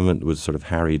 The government was sort of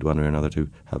harried one way or another to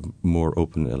have more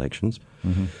open elections.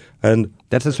 Mm-hmm. And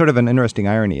that's a sort of an interesting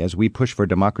irony. As we push for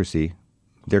democracy,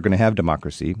 they're going to have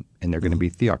democracy, and they're going to be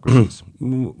theocracies.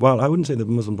 Well, I wouldn't say the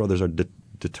Muslim Brothers are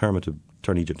determined to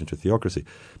turn Egypt into a theocracy,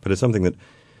 but it's something that,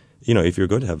 if you're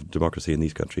going to have democracy in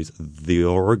these countries, the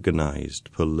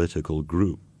organized political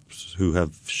groups who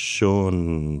have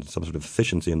shown some sort of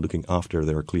efficiency in looking after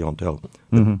their clientele,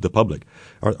 the public,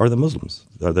 are the Muslims.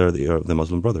 They're the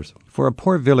Muslim Brothers. For a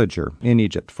poor villager in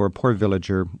Egypt,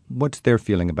 what's their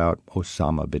feeling about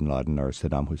Osama bin Laden or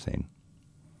Saddam Hussein?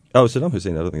 Oh, Saddam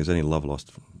Hussein, I don't think there's any love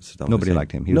lost for Saddam Nobody Hussein.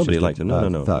 liked him. He Nobody was liked him.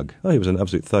 No. Thug. Oh, he was an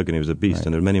absolute thug and he was a beast. Right.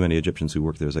 And there are many, many Egyptians who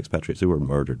worked there as expatriates who were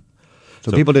murdered.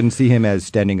 So people didn't see him as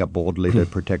standing up boldly to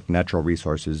protect natural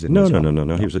resources in Israel?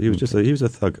 No. He was a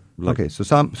thug. Okay, so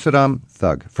Saddam,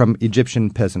 thug, from Egyptian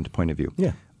peasant point of view.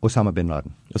 Yeah. Osama bin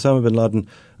Laden. Osama bin Laden,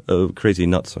 crazy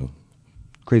nutso.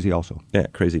 Crazy also. Yeah,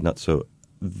 crazy nutso.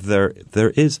 There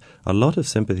is a lot of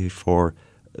sympathy for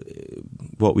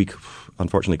what we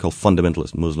unfortunately call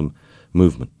fundamentalist Muslim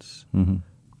movements. Mm-hmm.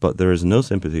 But there is no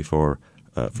sympathy for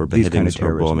beheadings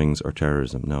or bombings or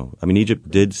terrorism, no. I mean, Egypt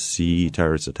did see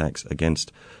terrorist attacks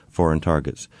against foreign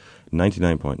targets.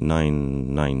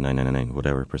 99.99999,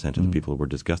 whatever percent of the people were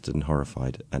disgusted and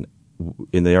horrified. And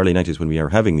in the early 90s when we were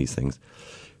having these things,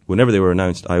 whenever they were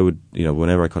announced,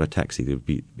 whenever I caught a taxi,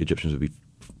 Egyptians would be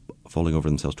falling over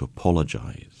themselves to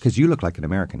apologize. Because you look like an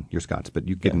American. You're Scots, but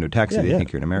you get into a taxi, they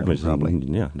think you're an American, probably.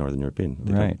 Yeah, Northern European.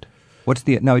 Right.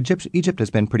 Now, Egypt has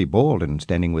been pretty bold in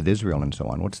standing with Israel and so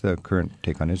on. What's the current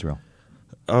take on Israel?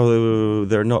 Oh,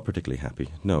 they're not particularly happy.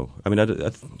 No, I mean,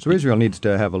 so Israel needs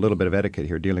to have a little bit of etiquette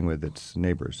here, dealing with its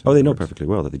neighbors. Oh, they know perfectly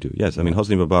well that they do. Yes, I mean,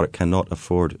 Hosni Mubarak cannot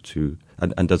afford to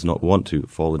and does not want to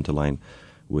fall into line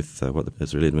with what the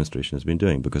Israeli administration has been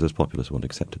doing because its populace won't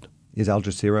accept it. Is Al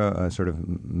Jazeera a sort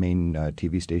of main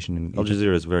TV station in Egypt? Al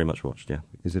Jazeera is very much watched, yeah.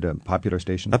 Is it a popular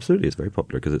station? Absolutely, it's very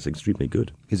popular because it's extremely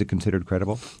good. Is it considered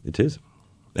credible? It is,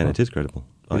 and it is credible.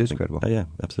 It is credible? Yeah,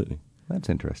 absolutely. That's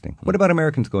interesting. What about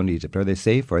Americans going to Egypt? Are they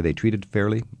safe? Are they treated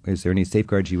fairly? Is there any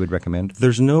safeguards you would recommend?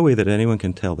 There's no way that anyone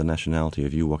can tell the nationality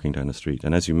of you walking down the street.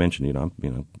 And as you mentioned, I'm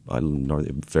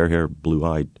fair hair, blue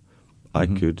eyed. I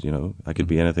could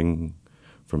be anything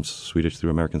from Swedish through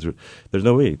American through. There's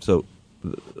no way. So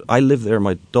I live there.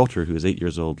 My daughter, who is 8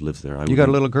 years old, lives there. You got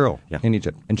a little girl in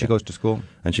Egypt, and she goes to school?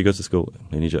 And she goes to school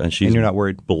in Egypt. And she's you're not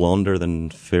worried? Blonder than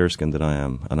fair-skinned than I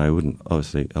am. And I wouldn't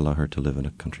obviously allow her to live in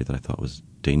a country that I thought was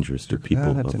dangerous to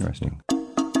people. That's interesting.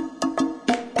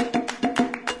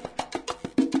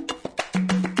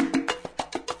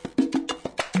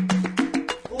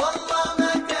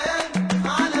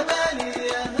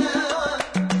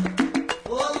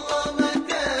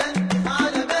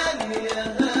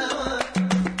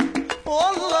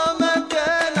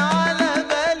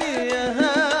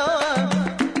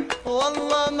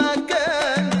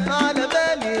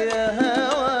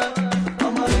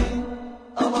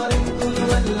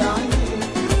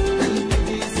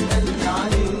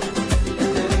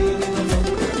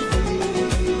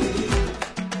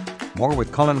 More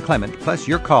with Colin Clement, plus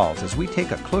your calls as we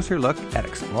take a closer look at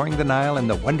exploring the Nile and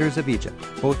the wonders of Egypt,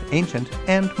 both ancient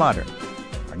and modern.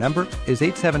 Our number is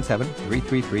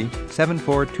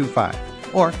 877-333-7425,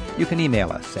 or you can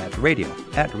email us at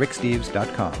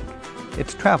radio@ricksteves.com.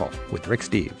 It's Travel with Rick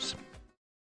Steves.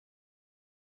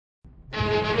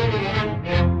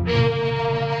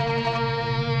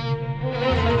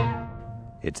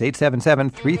 It's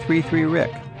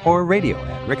 877-333-RICK, or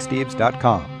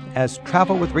radio@ricksteves.com. As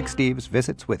Travel with Rick Steves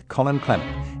visits with Colin Clement,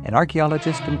 an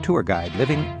archaeologist and tour guide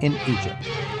living in Egypt.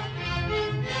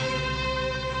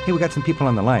 Hey, we got some people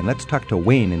on the line. Let's talk to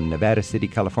Wayne in Nevada City,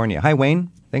 California. Hi, Wayne.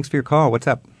 Thanks for your call. What's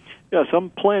up? Yes, I'm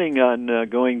planning on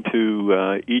going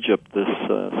to Egypt this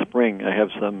spring. I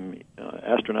have some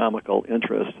astronomical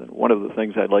interest, and one of the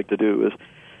things I'd like to do is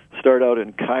start out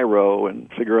in Cairo and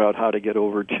figure out how to get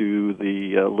over to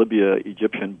the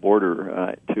Libya-Egyptian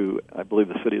border to, I believe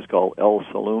the city is called El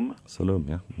Saloum. Saloum,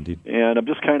 yeah, indeed. And I'm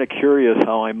just kind of curious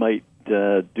how I might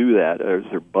do that. Is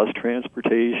there bus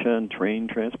transportation, train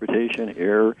transportation,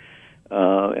 air?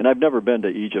 And I've never been to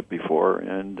Egypt before,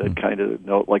 and I'd kind of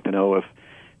like to know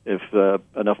if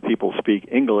enough people speak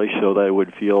English so that I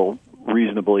would feel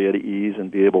reasonably at ease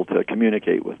and be able to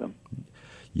communicate with them.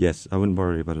 Yes, I wouldn't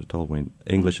worry about it at all, Wayne.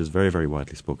 English is very, very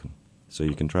widely spoken. So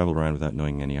you can travel around without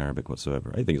knowing any Arabic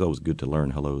whatsoever. I think it's always good to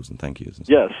learn hellos and thank yous and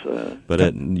stuff. Yes.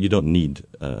 But you don't need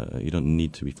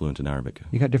to be fluent in Arabic.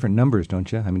 You got different numbers,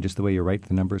 don't you? I mean, just the way you write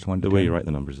the numbers, 1 to 10. The way you write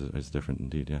the numbers is different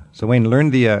indeed, yeah. So, Wayne, learn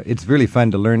the. It's really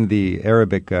fun to learn the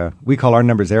Arabic. We call our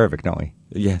numbers Arabic, don't we?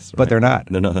 Yes. But they're not.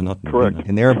 They're not. Correct. No.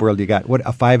 In the Arab world, you got, what,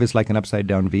 a 5 is like an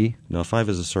upside-down V? No, 5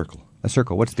 is a circle. A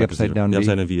circle. What's the upside-down V? The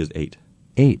upside-down V is 8.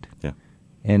 8. Yeah.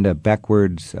 And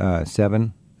backwards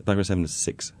 7? Backwards 7 is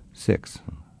 6. 6.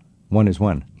 1 is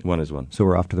 1. 1 is 1. So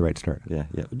we're off to the right start. Yeah.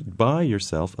 Buy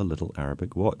yourself a little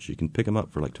Arabic watch. You can pick them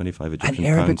up for like 25 Egyptian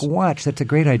An Arabic pounds. watch. That's a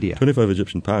great idea. 25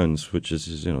 Egyptian pounds, which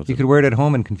is, You could wear it at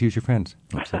home and confuse your friends.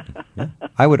 Absolutely. Yeah.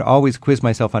 I would always quiz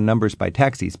myself on numbers by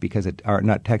taxis because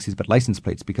not taxis, but license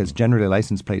plates, because generally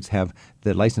license plates have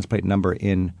the license plate number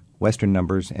in Western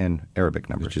numbers and Arabic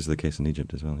numbers. Which is the case in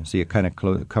Egypt as well. Yeah. So you kind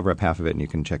of cover up half of it and you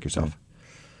can check yourself. Yeah.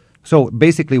 So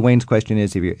basically, Wayne's question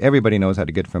is, everybody knows how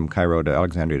to get from Cairo to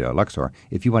Alexandria to Luxor.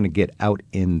 If you want to get out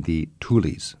in the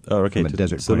Tulis from a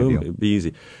desert point of view. It'd be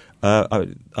easy.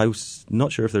 I was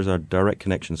not sure if there's direct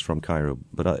connections from Cairo,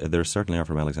 but there certainly are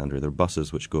from Alexandria. There are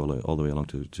buses which go all the way along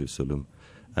to Saloum.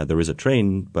 There is a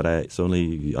train, but I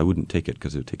wouldn't take it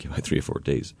because it would take you about 3 or 4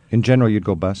 days. In general, you'd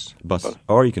go bus? Bus.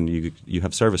 Or you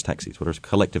have service taxis, what are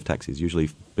collective taxis,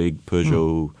 usually big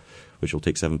Peugeot, which will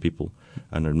take 7 people,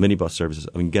 and there are minibus services.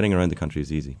 I mean, getting around the country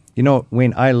is easy. You know,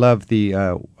 Wayne, I love the,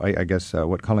 I guess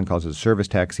what Colin calls a service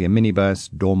taxi, a minibus,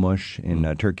 dolmuş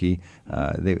in Turkey.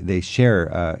 They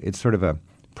share, it's sort of a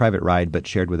private ride, but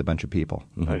shared with a bunch of people.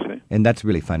 I see. And that's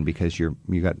really fun because you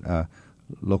got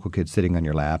local kids sitting on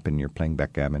your lap and you're playing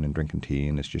backgammon and drinking tea,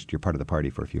 and it's just you're part of the party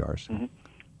for a few hours. Mm-hmm.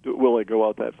 Will they go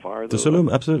out that far? To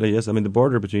Saloum, absolutely, yes. I mean, the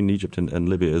border between Egypt and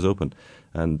Libya is open,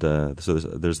 and so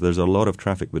there's a lot of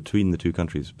traffic between the two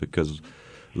countries because,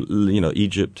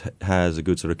 Egypt has a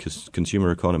good sort of consumer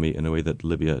economy in a way that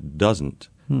Libya doesn't.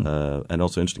 And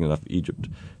also, interesting enough, Egypt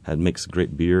makes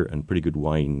great beer and pretty good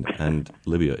wine, and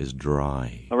Libya is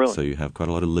dry. Oh, really? So you have quite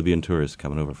a lot of Libyan tourists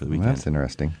coming over for the weekend. Well, that's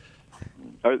interesting.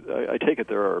 I take it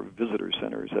there are visitor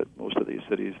centers at most of these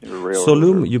cities near railroads.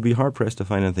 Saloum, you'd be hard-pressed to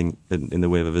find anything in the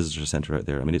way of a visitor center out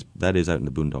there. I mean, that is out in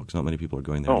the boondocks. Not many people are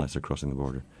going there unless they're crossing the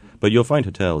border. But you'll find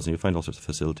hotels and you'll find all sorts of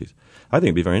facilities. I think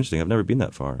it'd be very interesting. I've never been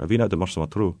that far. I've been out to Marsa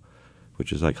Matruh,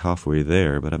 which is like halfway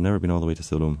there, but I've never been all the way to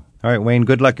Saloum. All right, Wayne,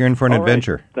 good luck. You're in for an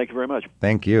adventure. Right. Thank you very much.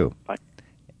 Thank you. Bye.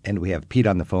 And we have Pete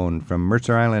on the phone from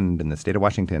Mercer Island in the state of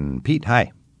Washington. Pete,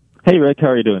 hi. Hey, Rick. How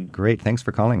are you doing? Great. Thanks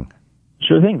for calling.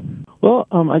 Sure thing. Well,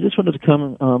 I just wanted to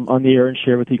come on the air and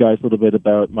share with you guys a little bit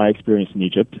about my experience in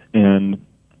Egypt. And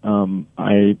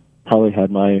I probably had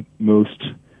my most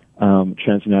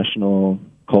transnational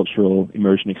cultural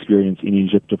immersion experience in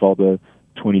Egypt of all the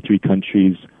 23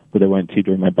 countries that I went to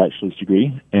during my bachelor's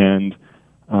degree. And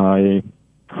I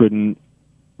couldn't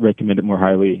recommend it more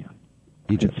highly.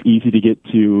 Egypt. It's easy to get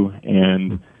to,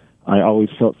 and I always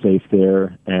felt safe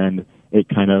there, and it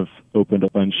kind of opened a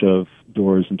bunch of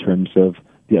doors in terms of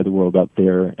the other world out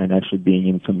there and actually being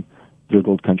in some third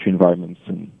world country environments,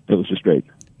 and it was just great.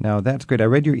 Now, that's great. I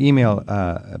read your email,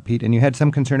 Pete, and you had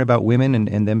some concern about women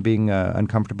and them being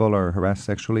uncomfortable or harassed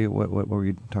sexually. What were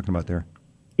you talking about there?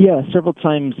 Yeah, several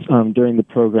times during the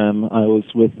program, I was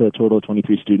with a total of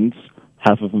 23 students,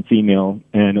 half of them female,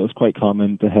 and it was quite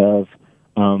common to have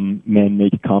men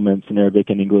make comments in Arabic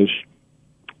and English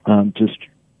just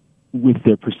with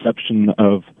their perception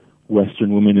of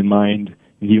Western women in mind,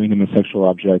 viewing them as sexual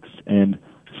objects. And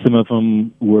some of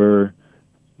them were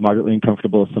moderately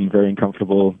uncomfortable, some very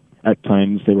uncomfortable. At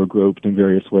times they were groped in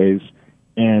various ways.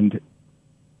 And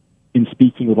in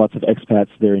speaking with lots of expats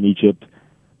there in Egypt,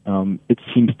 it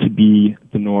seems to be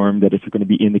the norm that if you're going to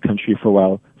be in the country for a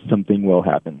while, something will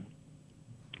happen.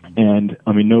 And,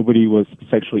 I mean, nobody was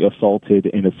sexually assaulted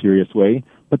in a serious way,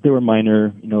 but there were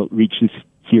minor, reaches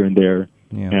here and there.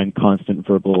 Yeah. And constant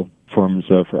verbal forms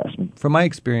of harassment. From my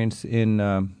experience in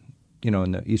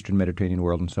the Eastern Mediterranean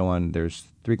world and so on, there's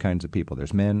 3 kinds of people.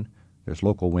 There's men, there's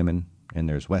local women, and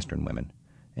there's Western women.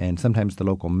 And sometimes the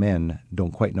local men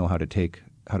don't quite know how to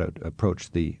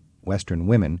approach the Western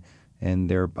women, and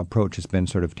their approach has been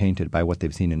sort of tainted by what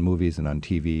they've seen in movies and on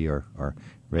TV or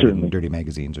read in dirty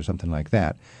magazines or something like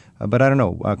that. But I don't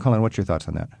know. Colin, what's your thoughts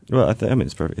on that? Well,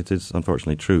 it is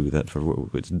unfortunately true that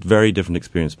it's a very different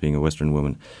experience being a Western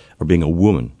woman or being a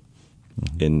woman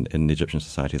in Egyptian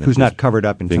society. Who's not covered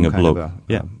up in being some kind of a...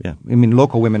 Yeah. I mean,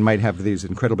 local women might have these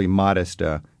incredibly modest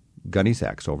gunny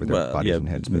sacks over their bodies and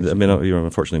heads. I mean,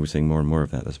 unfortunately, we're seeing more and more of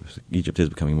that. Egypt is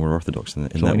becoming more orthodox in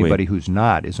that way. So anybody who's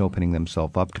not is opening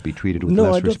themselves up to be treated with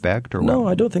less respect? Or no,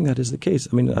 what? I don't think that is the case.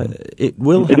 I mean, it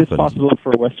will happen. It is possible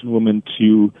for a Western woman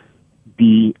to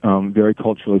be very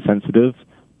culturally sensitive,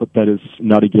 but that is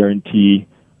not a guarantee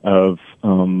of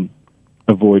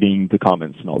avoiding the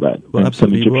comments and all that. Well, and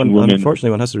absolutely. some Egyptian women,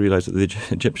 unfortunately, one has to realize that the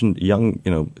Egyptian young,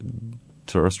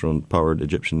 testosterone-powered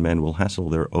Egyptian men will hassle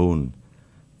their own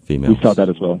females. we saw that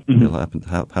as well. They'll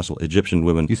hassle Egyptian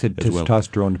women. You said as well.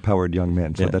 testosterone-powered young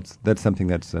men, so Yeah. that's something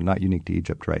that's not unique to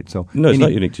Egypt, right? So No, it's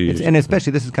not unique to Egypt. and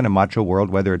especially this is kind of macho world,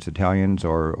 whether it's Italians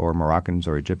or Moroccans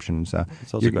or Egyptians.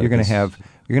 It's also You're going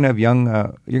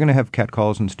to have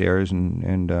catcalls and stares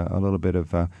and a little bit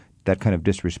of that kind of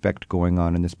disrespect going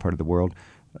on in this part of the world.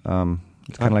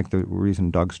 It's kind of like the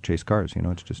reason dogs chase cars.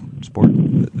 It's just sport.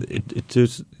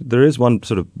 There is one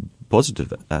sort of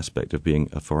positive aspect of being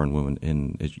a foreign woman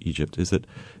in Egypt, is that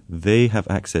they have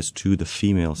access to the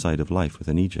female side of life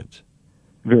within Egypt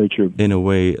Very true. in a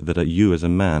way that you as a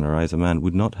man or I as a man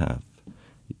would not have.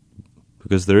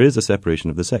 Because there is a separation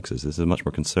of the sexes. This is a much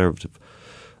more conservative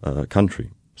country.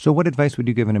 So what advice would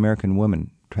you give an American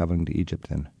woman traveling to Egypt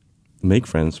then? Make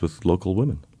friends with local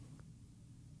women.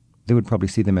 They would probably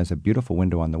see them as a beautiful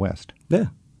window on the West. Yeah.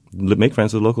 Make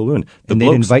friends with local women. And they'd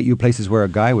invite you places where a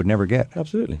guy would never get.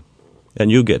 Absolutely. And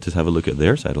you get to have a look at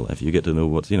their side of life. You get to know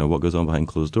what goes on behind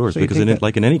closed doors. So because in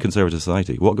any conservative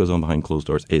society, what goes on behind closed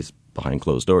doors is behind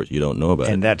closed doors. You don't know about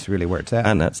it. And that's really where it's at.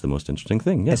 And that's the most interesting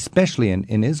thing, yes. Especially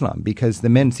in Islam, because the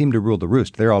men seem to rule the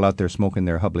roost. They're all out there smoking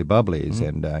their hubbly-bubblies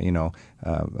and,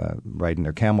 riding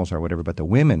their camels or whatever. But the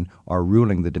women are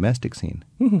ruling the domestic scene.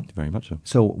 Very much so.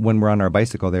 So when we're on our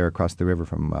bicycle there across the river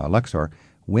from Luxor,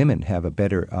 women have a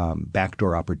better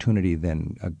backdoor opportunity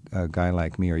than a guy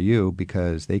like me or you,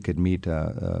 because they could meet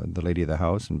the lady of the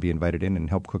house and be invited in and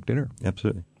help cook dinner.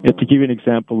 Absolutely. Yeah, to give you an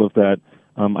example of that,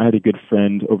 I had a good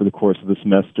friend over the course of the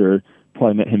semester,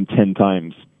 probably met him 10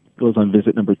 times. It was on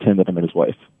visit number 10 that I met his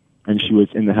wife. And she was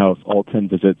in the house all 10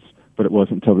 visits, but it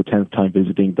wasn't until the 10th time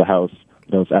visiting the house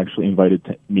that I was actually invited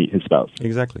to meet his spouse.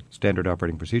 Exactly. Standard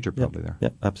operating procedure probably there. Yeah,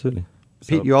 absolutely.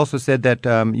 Pete, you also said that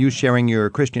you sharing your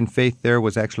Christian faith there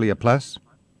was actually a plus?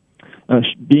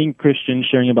 Being Christian,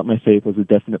 sharing about my faith was a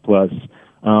definite plus.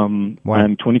 Why?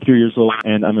 I'm 23 years old,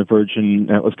 and I'm a virgin.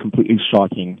 That was completely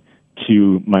shocking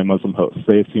to my Muslim hosts.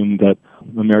 They assumed that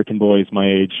American boys my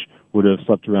age would have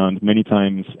slept around many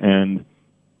times and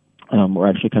were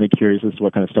actually kind of curious as to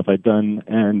what kind of stuff I'd done.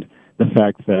 And the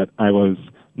fact that I was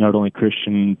not only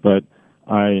Christian, but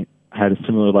I had a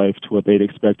similar life to what they'd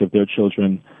expect of their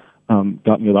children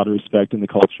got me a lot of respect in the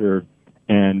culture,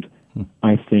 and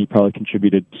I think probably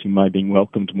contributed to my being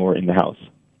welcomed more in the house.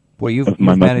 Well, you've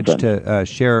managed to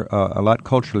share a lot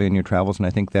culturally in your travels, and I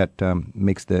think that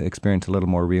makes the experience a little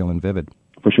more real and vivid.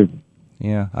 For sure.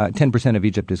 Yeah. 10% of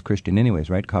Egypt is Christian anyways,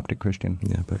 right? Coptic Christian.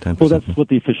 Yeah, about 10%. Well, that's what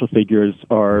the official figures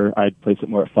are. I'd place it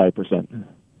more at 5%.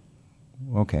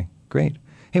 Okay, great.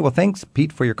 Hey, well, thanks,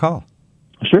 Pete, for your call.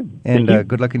 Sure. And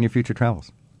good luck in your future travels.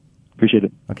 Appreciate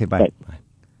it. Okay, bye. Bye.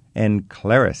 And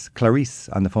Clarice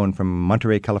on the phone from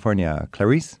Monterey, California.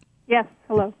 Clarice? Yes,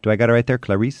 hello. Do I got it right there,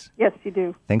 Clarice? Yes, you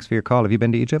do. Thanks for your call. Have you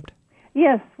been to Egypt?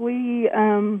 Yes, we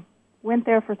went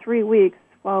there for 3 weeks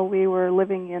while we were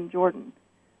living in Jordan.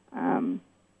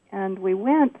 And we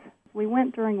went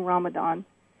during Ramadan,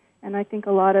 and I think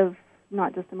a lot of,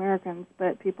 not just Americans,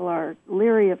 but people are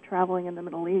leery of traveling in the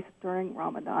Middle East during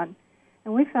Ramadan.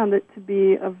 And we found it to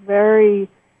be a very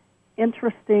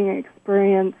interesting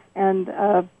experience and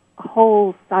a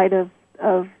whole side of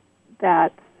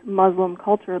that Muslim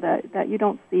culture that you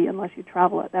don't see unless you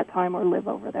travel at that time or live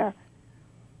over there.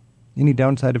 Any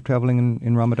downside of traveling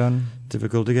in Ramadan?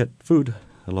 Difficult to get food.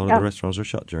 A lot of the restaurants are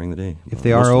shut during the day. If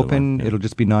they are open, it'll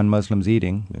just be non-Muslims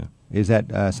eating. Yeah. Is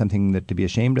that something that to be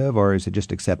ashamed of, or is it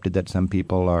just accepted that some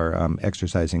people are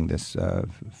exercising this,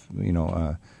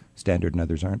 standard and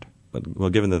others aren't? But, well,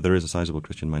 given that there is a sizable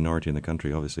Christian minority in the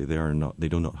country, obviously they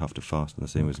do not have to fast in the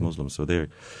same way as Muslims. So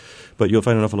but you'll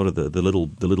find an awful lot of the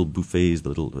little buffets, the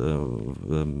little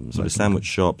sort of sandwich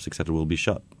shops, etc., will be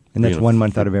shut. And that's 1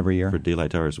 month out of every year? For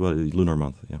daylight hours, well, lunar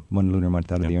month, yeah. 1 lunar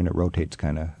month out of the year, and it rotates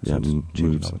kind of. Yeah, so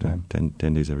moves all the time.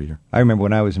 10 days every year. I remember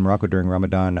when I was in Morocco during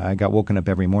Ramadan, I got woken up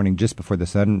every morning just before the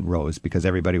sun rose because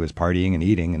everybody was partying and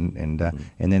eating, and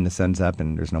then the sun's up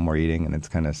and there's no more eating, and it's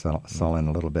kind of sullen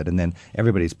a little bit. And then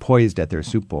everybody's poised at their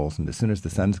soup bowls, and as soon as the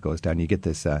sun goes down, you get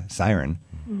this siren,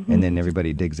 and then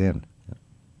everybody digs in.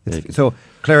 So,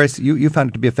 Clarice, you found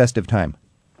it to be a festive time.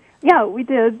 Yeah, we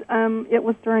did. It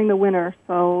was during the winter,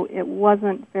 so it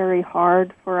wasn't very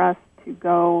hard for us to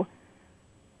go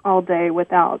all day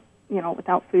without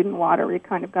food and water. We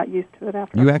kind of got used to it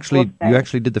after. You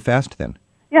actually did the fast then?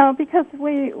 Yeah, because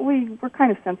we were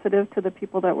kind of sensitive to the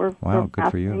people that were good fasting,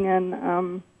 for you.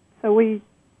 And so we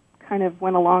kind of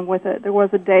went along with it. There was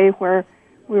a day where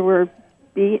we were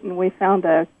beat, and we found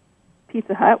a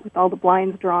Pizza Hut with all the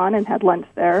blinds drawn and had lunch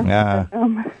there. Yeah.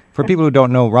 For people who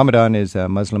don't know, Ramadan is a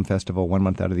Muslim festival 1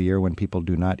 month out of the year when people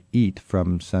do not eat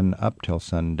from sun up till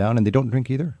sundown, and they don't drink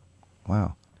either.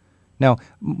 Wow. Now,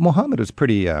 Muhammad was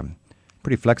pretty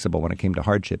flexible when it came to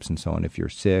hardships and so on. If you're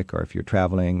sick or if you're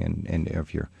traveling and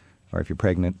if you're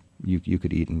pregnant, you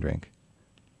could eat and drink.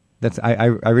 I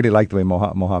really like the way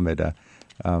Muhammad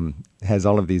has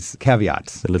all of these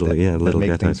caveats that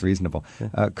make things reasonable.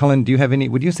 Yeah. Cullen, do you have any?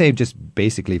 Would you say just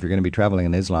basically, if you're going to be traveling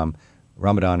in Islam,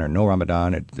 Ramadan or no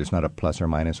Ramadan, there's not a plus or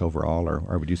minus overall,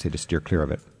 or would you say to steer clear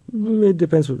of it? It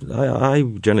depends. I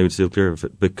generally would steer clear of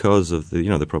it because of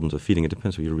the problems of feeding. It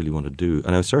depends what you really want to do.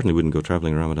 And I certainly wouldn't go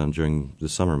traveling in Ramadan during the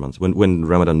summer months, when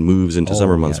Ramadan moves into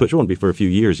summer months, which won't be for a few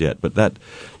years yet, but that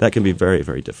can be very,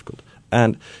 very difficult.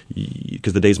 And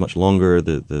because the day's much longer,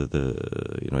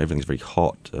 everything's very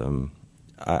hot.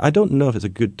 I don't know if it's a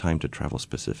good time to travel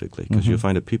specifically, because you'll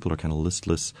find that people are kind of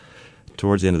listless.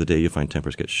 Towards the end of the day, you find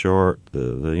tempers get short.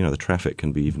 The traffic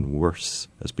can be even worse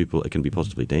as people. It can be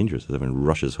positively dangerous as everyone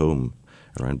rushes home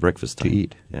around breakfast time to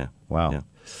eat. Yeah. Wow. Yeah.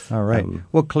 All right.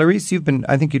 Well, Clarice,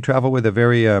 I think you travel with a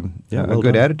very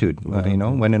good attitude.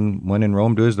 When in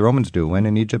Rome, do as the Romans do. When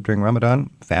in Egypt during Ramadan,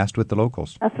 fast with the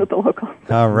locals. Fast with the locals.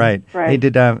 All right. Right.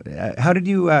 Hey, how did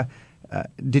you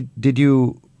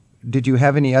did you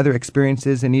have any other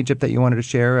experiences in Egypt that you wanted to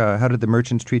share? How did the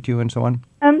merchants treat you and so on?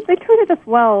 They treated us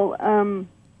well.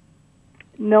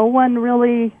 No one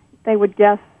really, they would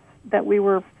guess that we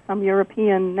were some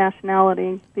European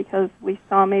nationality because we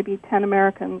saw maybe 10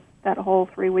 Americans that whole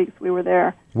 3 weeks we were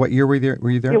there. What year were you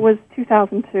there? It was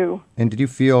 2002. And did you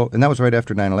feel, and that was right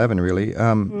after 9/11 really,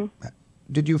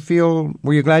 did you feel,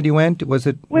 were you glad you went? We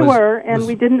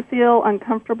didn't feel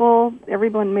uncomfortable.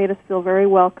 Everyone made us feel very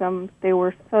welcome. They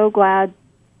were so glad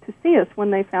to see us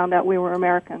when they found out we were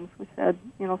Americans. We said,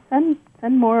 send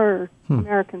more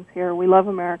Americans here. We love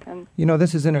Americans.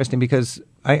 This is interesting because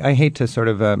I hate to sort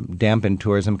of dampen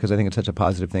tourism because I think it's such a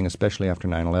positive thing, especially after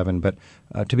 9/11. But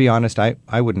to be honest, I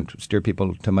wouldn't steer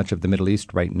people to much of the Middle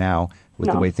East right now with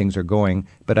the way things are going.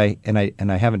 But I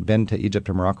haven't been to Egypt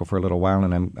or Morocco for a little while,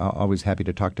 and I'm always happy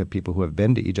to talk to people who have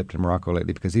been to Egypt and Morocco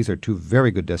lately because these are two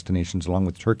very good destinations along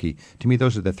with Turkey. To me,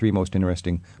 those are the three most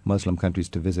interesting Muslim countries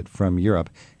to visit from Europe.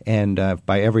 And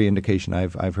by every indication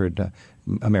I've heard,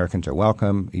 Americans are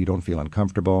welcome. You don't feel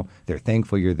uncomfortable. They're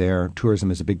thankful you're there. Tourism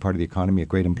is a big part of the economy, a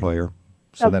great employer.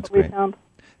 So that's great.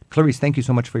 Clarice, thank you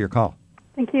so much for your call.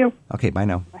 Thank you. Okay, bye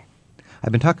now. Bye.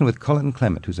 I've been talking with Cullen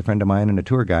Clement, who's a friend of mine and a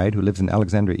tour guide who lives in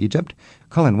Alexandria, Egypt.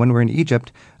 Cullen, when we're in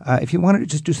Egypt, if you wanted to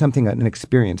just do something, an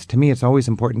experience, to me it's always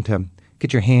important to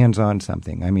get your hands on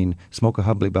something. I mean, smoke a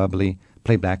hubbly-bubbly,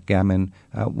 play backgammon.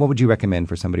 What would you recommend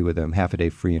for somebody with half a day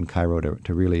free in Cairo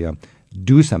to really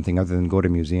do something other than go to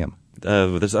a museum?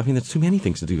 There's too many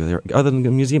things to do there. Other than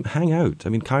a museum, hang out. I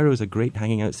mean, Cairo is a great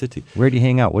hanging out city. Where do you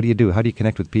hang out? What do you do? How do you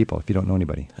connect with people if you don't know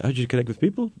anybody? How do you connect with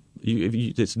people?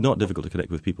 It's not difficult to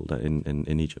connect with people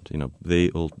in Egypt.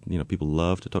 People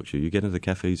love to talk to you. You get into the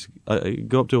cafes.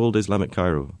 Go up to old Islamic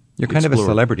Cairo. You're kind of a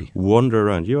celebrity. Wander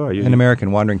around. You are. An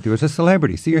American wandering through as a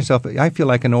celebrity. See yourself. I feel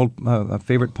like an old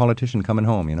favorite politician coming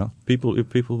home, People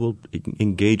will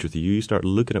engage with you. You start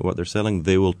looking at what they're selling.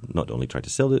 They will not only try to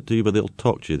sell it to you, but they'll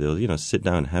talk to you. They'll sit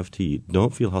down, have tea.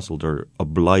 Don't feel hustled or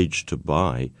obliged to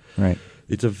buy. Right.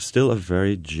 It's still a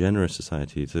very generous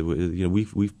society.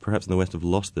 We've perhaps in the West have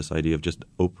lost this idea of just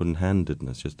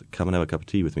open-handedness. Just come and have a cup of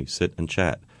tea with me, sit and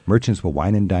chat. Merchants will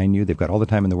wine and dine you. They've got all the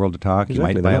time in the world to talk.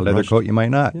 Exactly. You might buy a leather coat, you might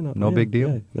not. No big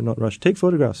deal. Yeah, they're not rushed. Take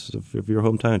photographs of your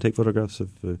hometown. Take photographs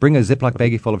of... Bring a Ziploc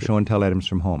baggie full of show-and-tell items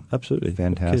from home. Absolutely.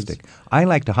 Fantastic. I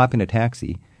like to hop in a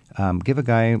taxi, give a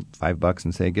guy $5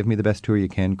 and say, give me the best tour you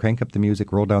can, crank up the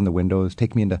music, roll down the windows,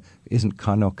 take me into, isn't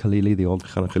Kano Khalili the old?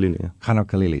 Kano Khalili, yeah. Kano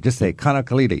Khalili. Just say, Kano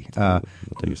Khalili,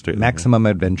 maximum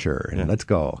adventure, and let's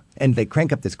go. And they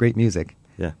crank up this great music.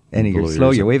 Yeah. And you're slow,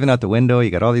 you're waving out the window,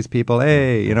 you got all these people,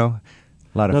 hey, a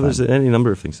lot of fun. There's any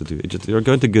number of things to do. You're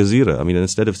going to Gezira. I mean,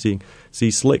 instead of see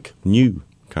Slick, new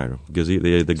Cairo. The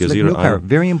Gezira Island.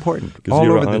 Very important.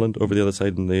 Gezira Island, over the other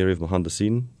side in the area of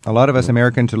Mohandasin. A lot of us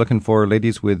Americans are looking for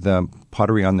ladies with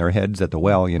pottery on their heads at the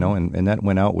well, and that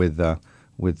went out with the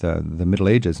Middle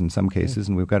Ages in some cases,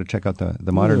 and we've got to check out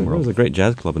the modern world. There's a great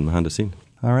jazz club in Mohandasin.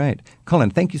 All right. Cullen,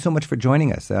 thank you so much for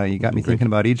joining us. You got me thinking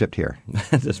about Egypt here.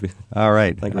 All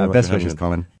right. Thank you best wishes,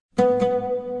 Cullen.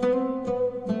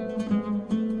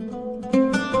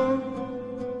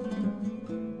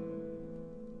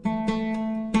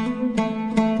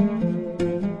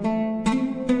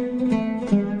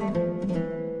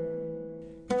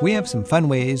 We have some fun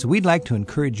ways we'd like to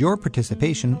encourage your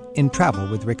participation in Travel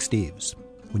with Rick Steves.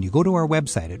 When you go to our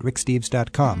website at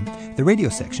ricksteves.com, the radio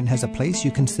section has a place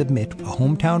you can submit a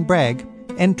hometown brag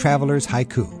and traveler's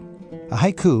haiku. A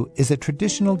haiku is a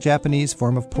traditional Japanese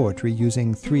form of poetry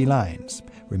using 3 lines.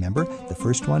 Remember, the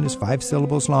first one is 5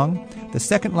 syllables long, the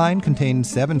second line contains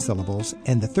 7 syllables,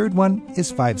 and the third one is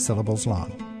 5 syllables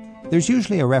long. There's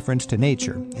usually a reference to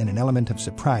nature and an element of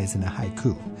surprise in a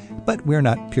haiku, but we're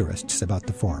not purists about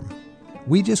the form.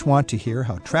 We just want to hear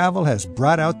how travel has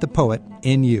brought out the poet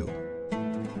in you.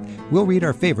 We'll read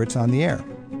our favorites on the air.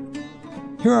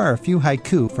 Here are a few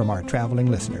haiku from our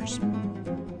traveling listeners.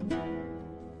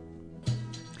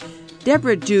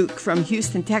 Deborah Duke from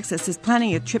Houston, Texas is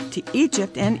planning a trip to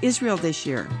Egypt and Israel this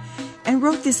year and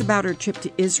wrote this about her trip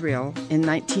to Israel in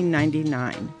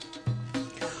 1999.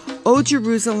 O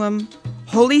Jerusalem,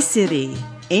 holy city,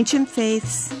 ancient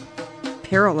faiths,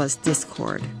 perilous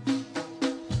discord.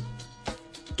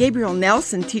 Gabriel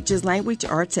Nelson teaches language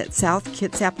arts at South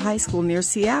Kitsap High School near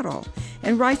Seattle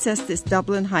and writes us this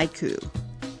Dublin haiku.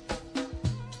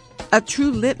 A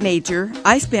true lit major,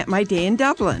 I spent my day in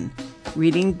Dublin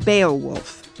reading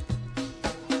Beowulf.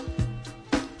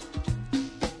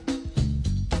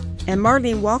 And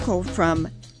Marlene Walco from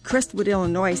Crestwood,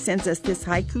 Illinois sends us this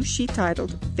haiku she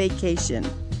titled Vacation.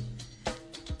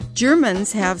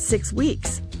 Germans have 6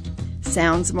 weeks.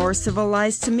 Sounds more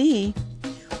civilized to me.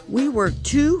 We work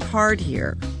too hard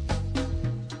here.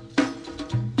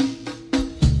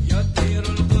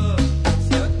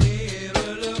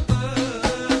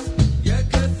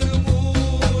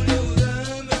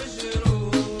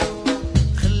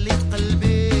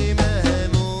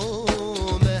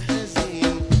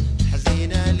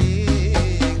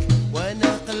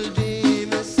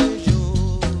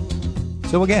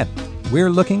 So again, we're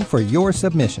looking for your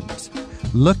submissions.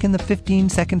 Look in the 15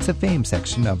 Seconds of Fame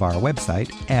section of our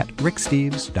website at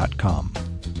ricksteves.com.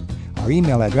 Our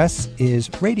email address is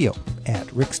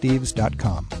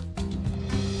radio@ricksteves.com.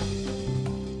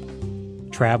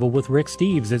 Travel with Rick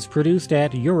Steves is produced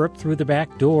at Europe Through the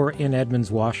Back Door in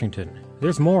Edmonds, Washington.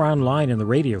 There's more online in the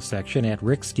radio section at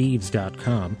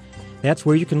ricksteves.com. That's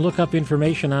where you can look up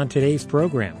information on today's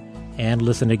program and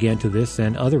listen again to this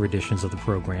and other editions of the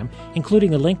program,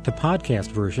 including a link to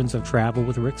podcast versions of Travel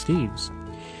with Rick Steves.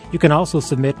 You can also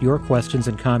submit your questions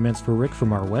and comments for Rick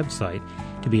from our website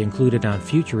to be included on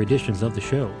future editions of the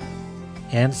show.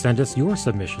 And send us your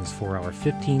submissions for our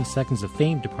 15 Seconds of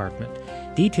Fame department.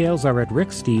 Details are at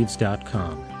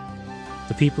ricksteves.com.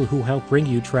 The people who help bring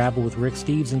you Travel with Rick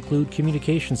Steves include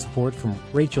communication support from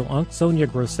Rachel Unk, Sonia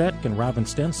Grosset, and Robin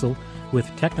Stencil, with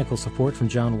technical support from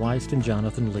John Weist and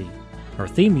Jonathan Lee. Our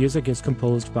theme music is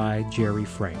composed by Jerry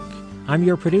Frank. I'm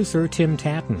your producer, Tim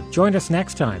Tatton. Join us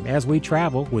next time as we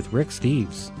travel with Rick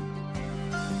Steves.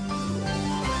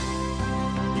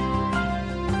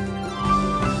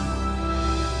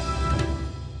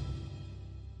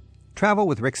 Travel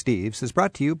with Rick Steves is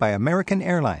brought to you by American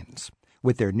Airlines.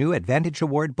 With their new Advantage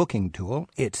Award booking tool,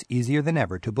 it's easier than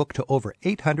ever to book to over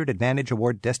 800 Advantage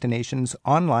Award destinations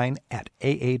online at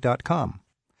aa.com.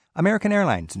 American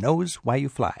Airlines knows why you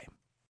fly.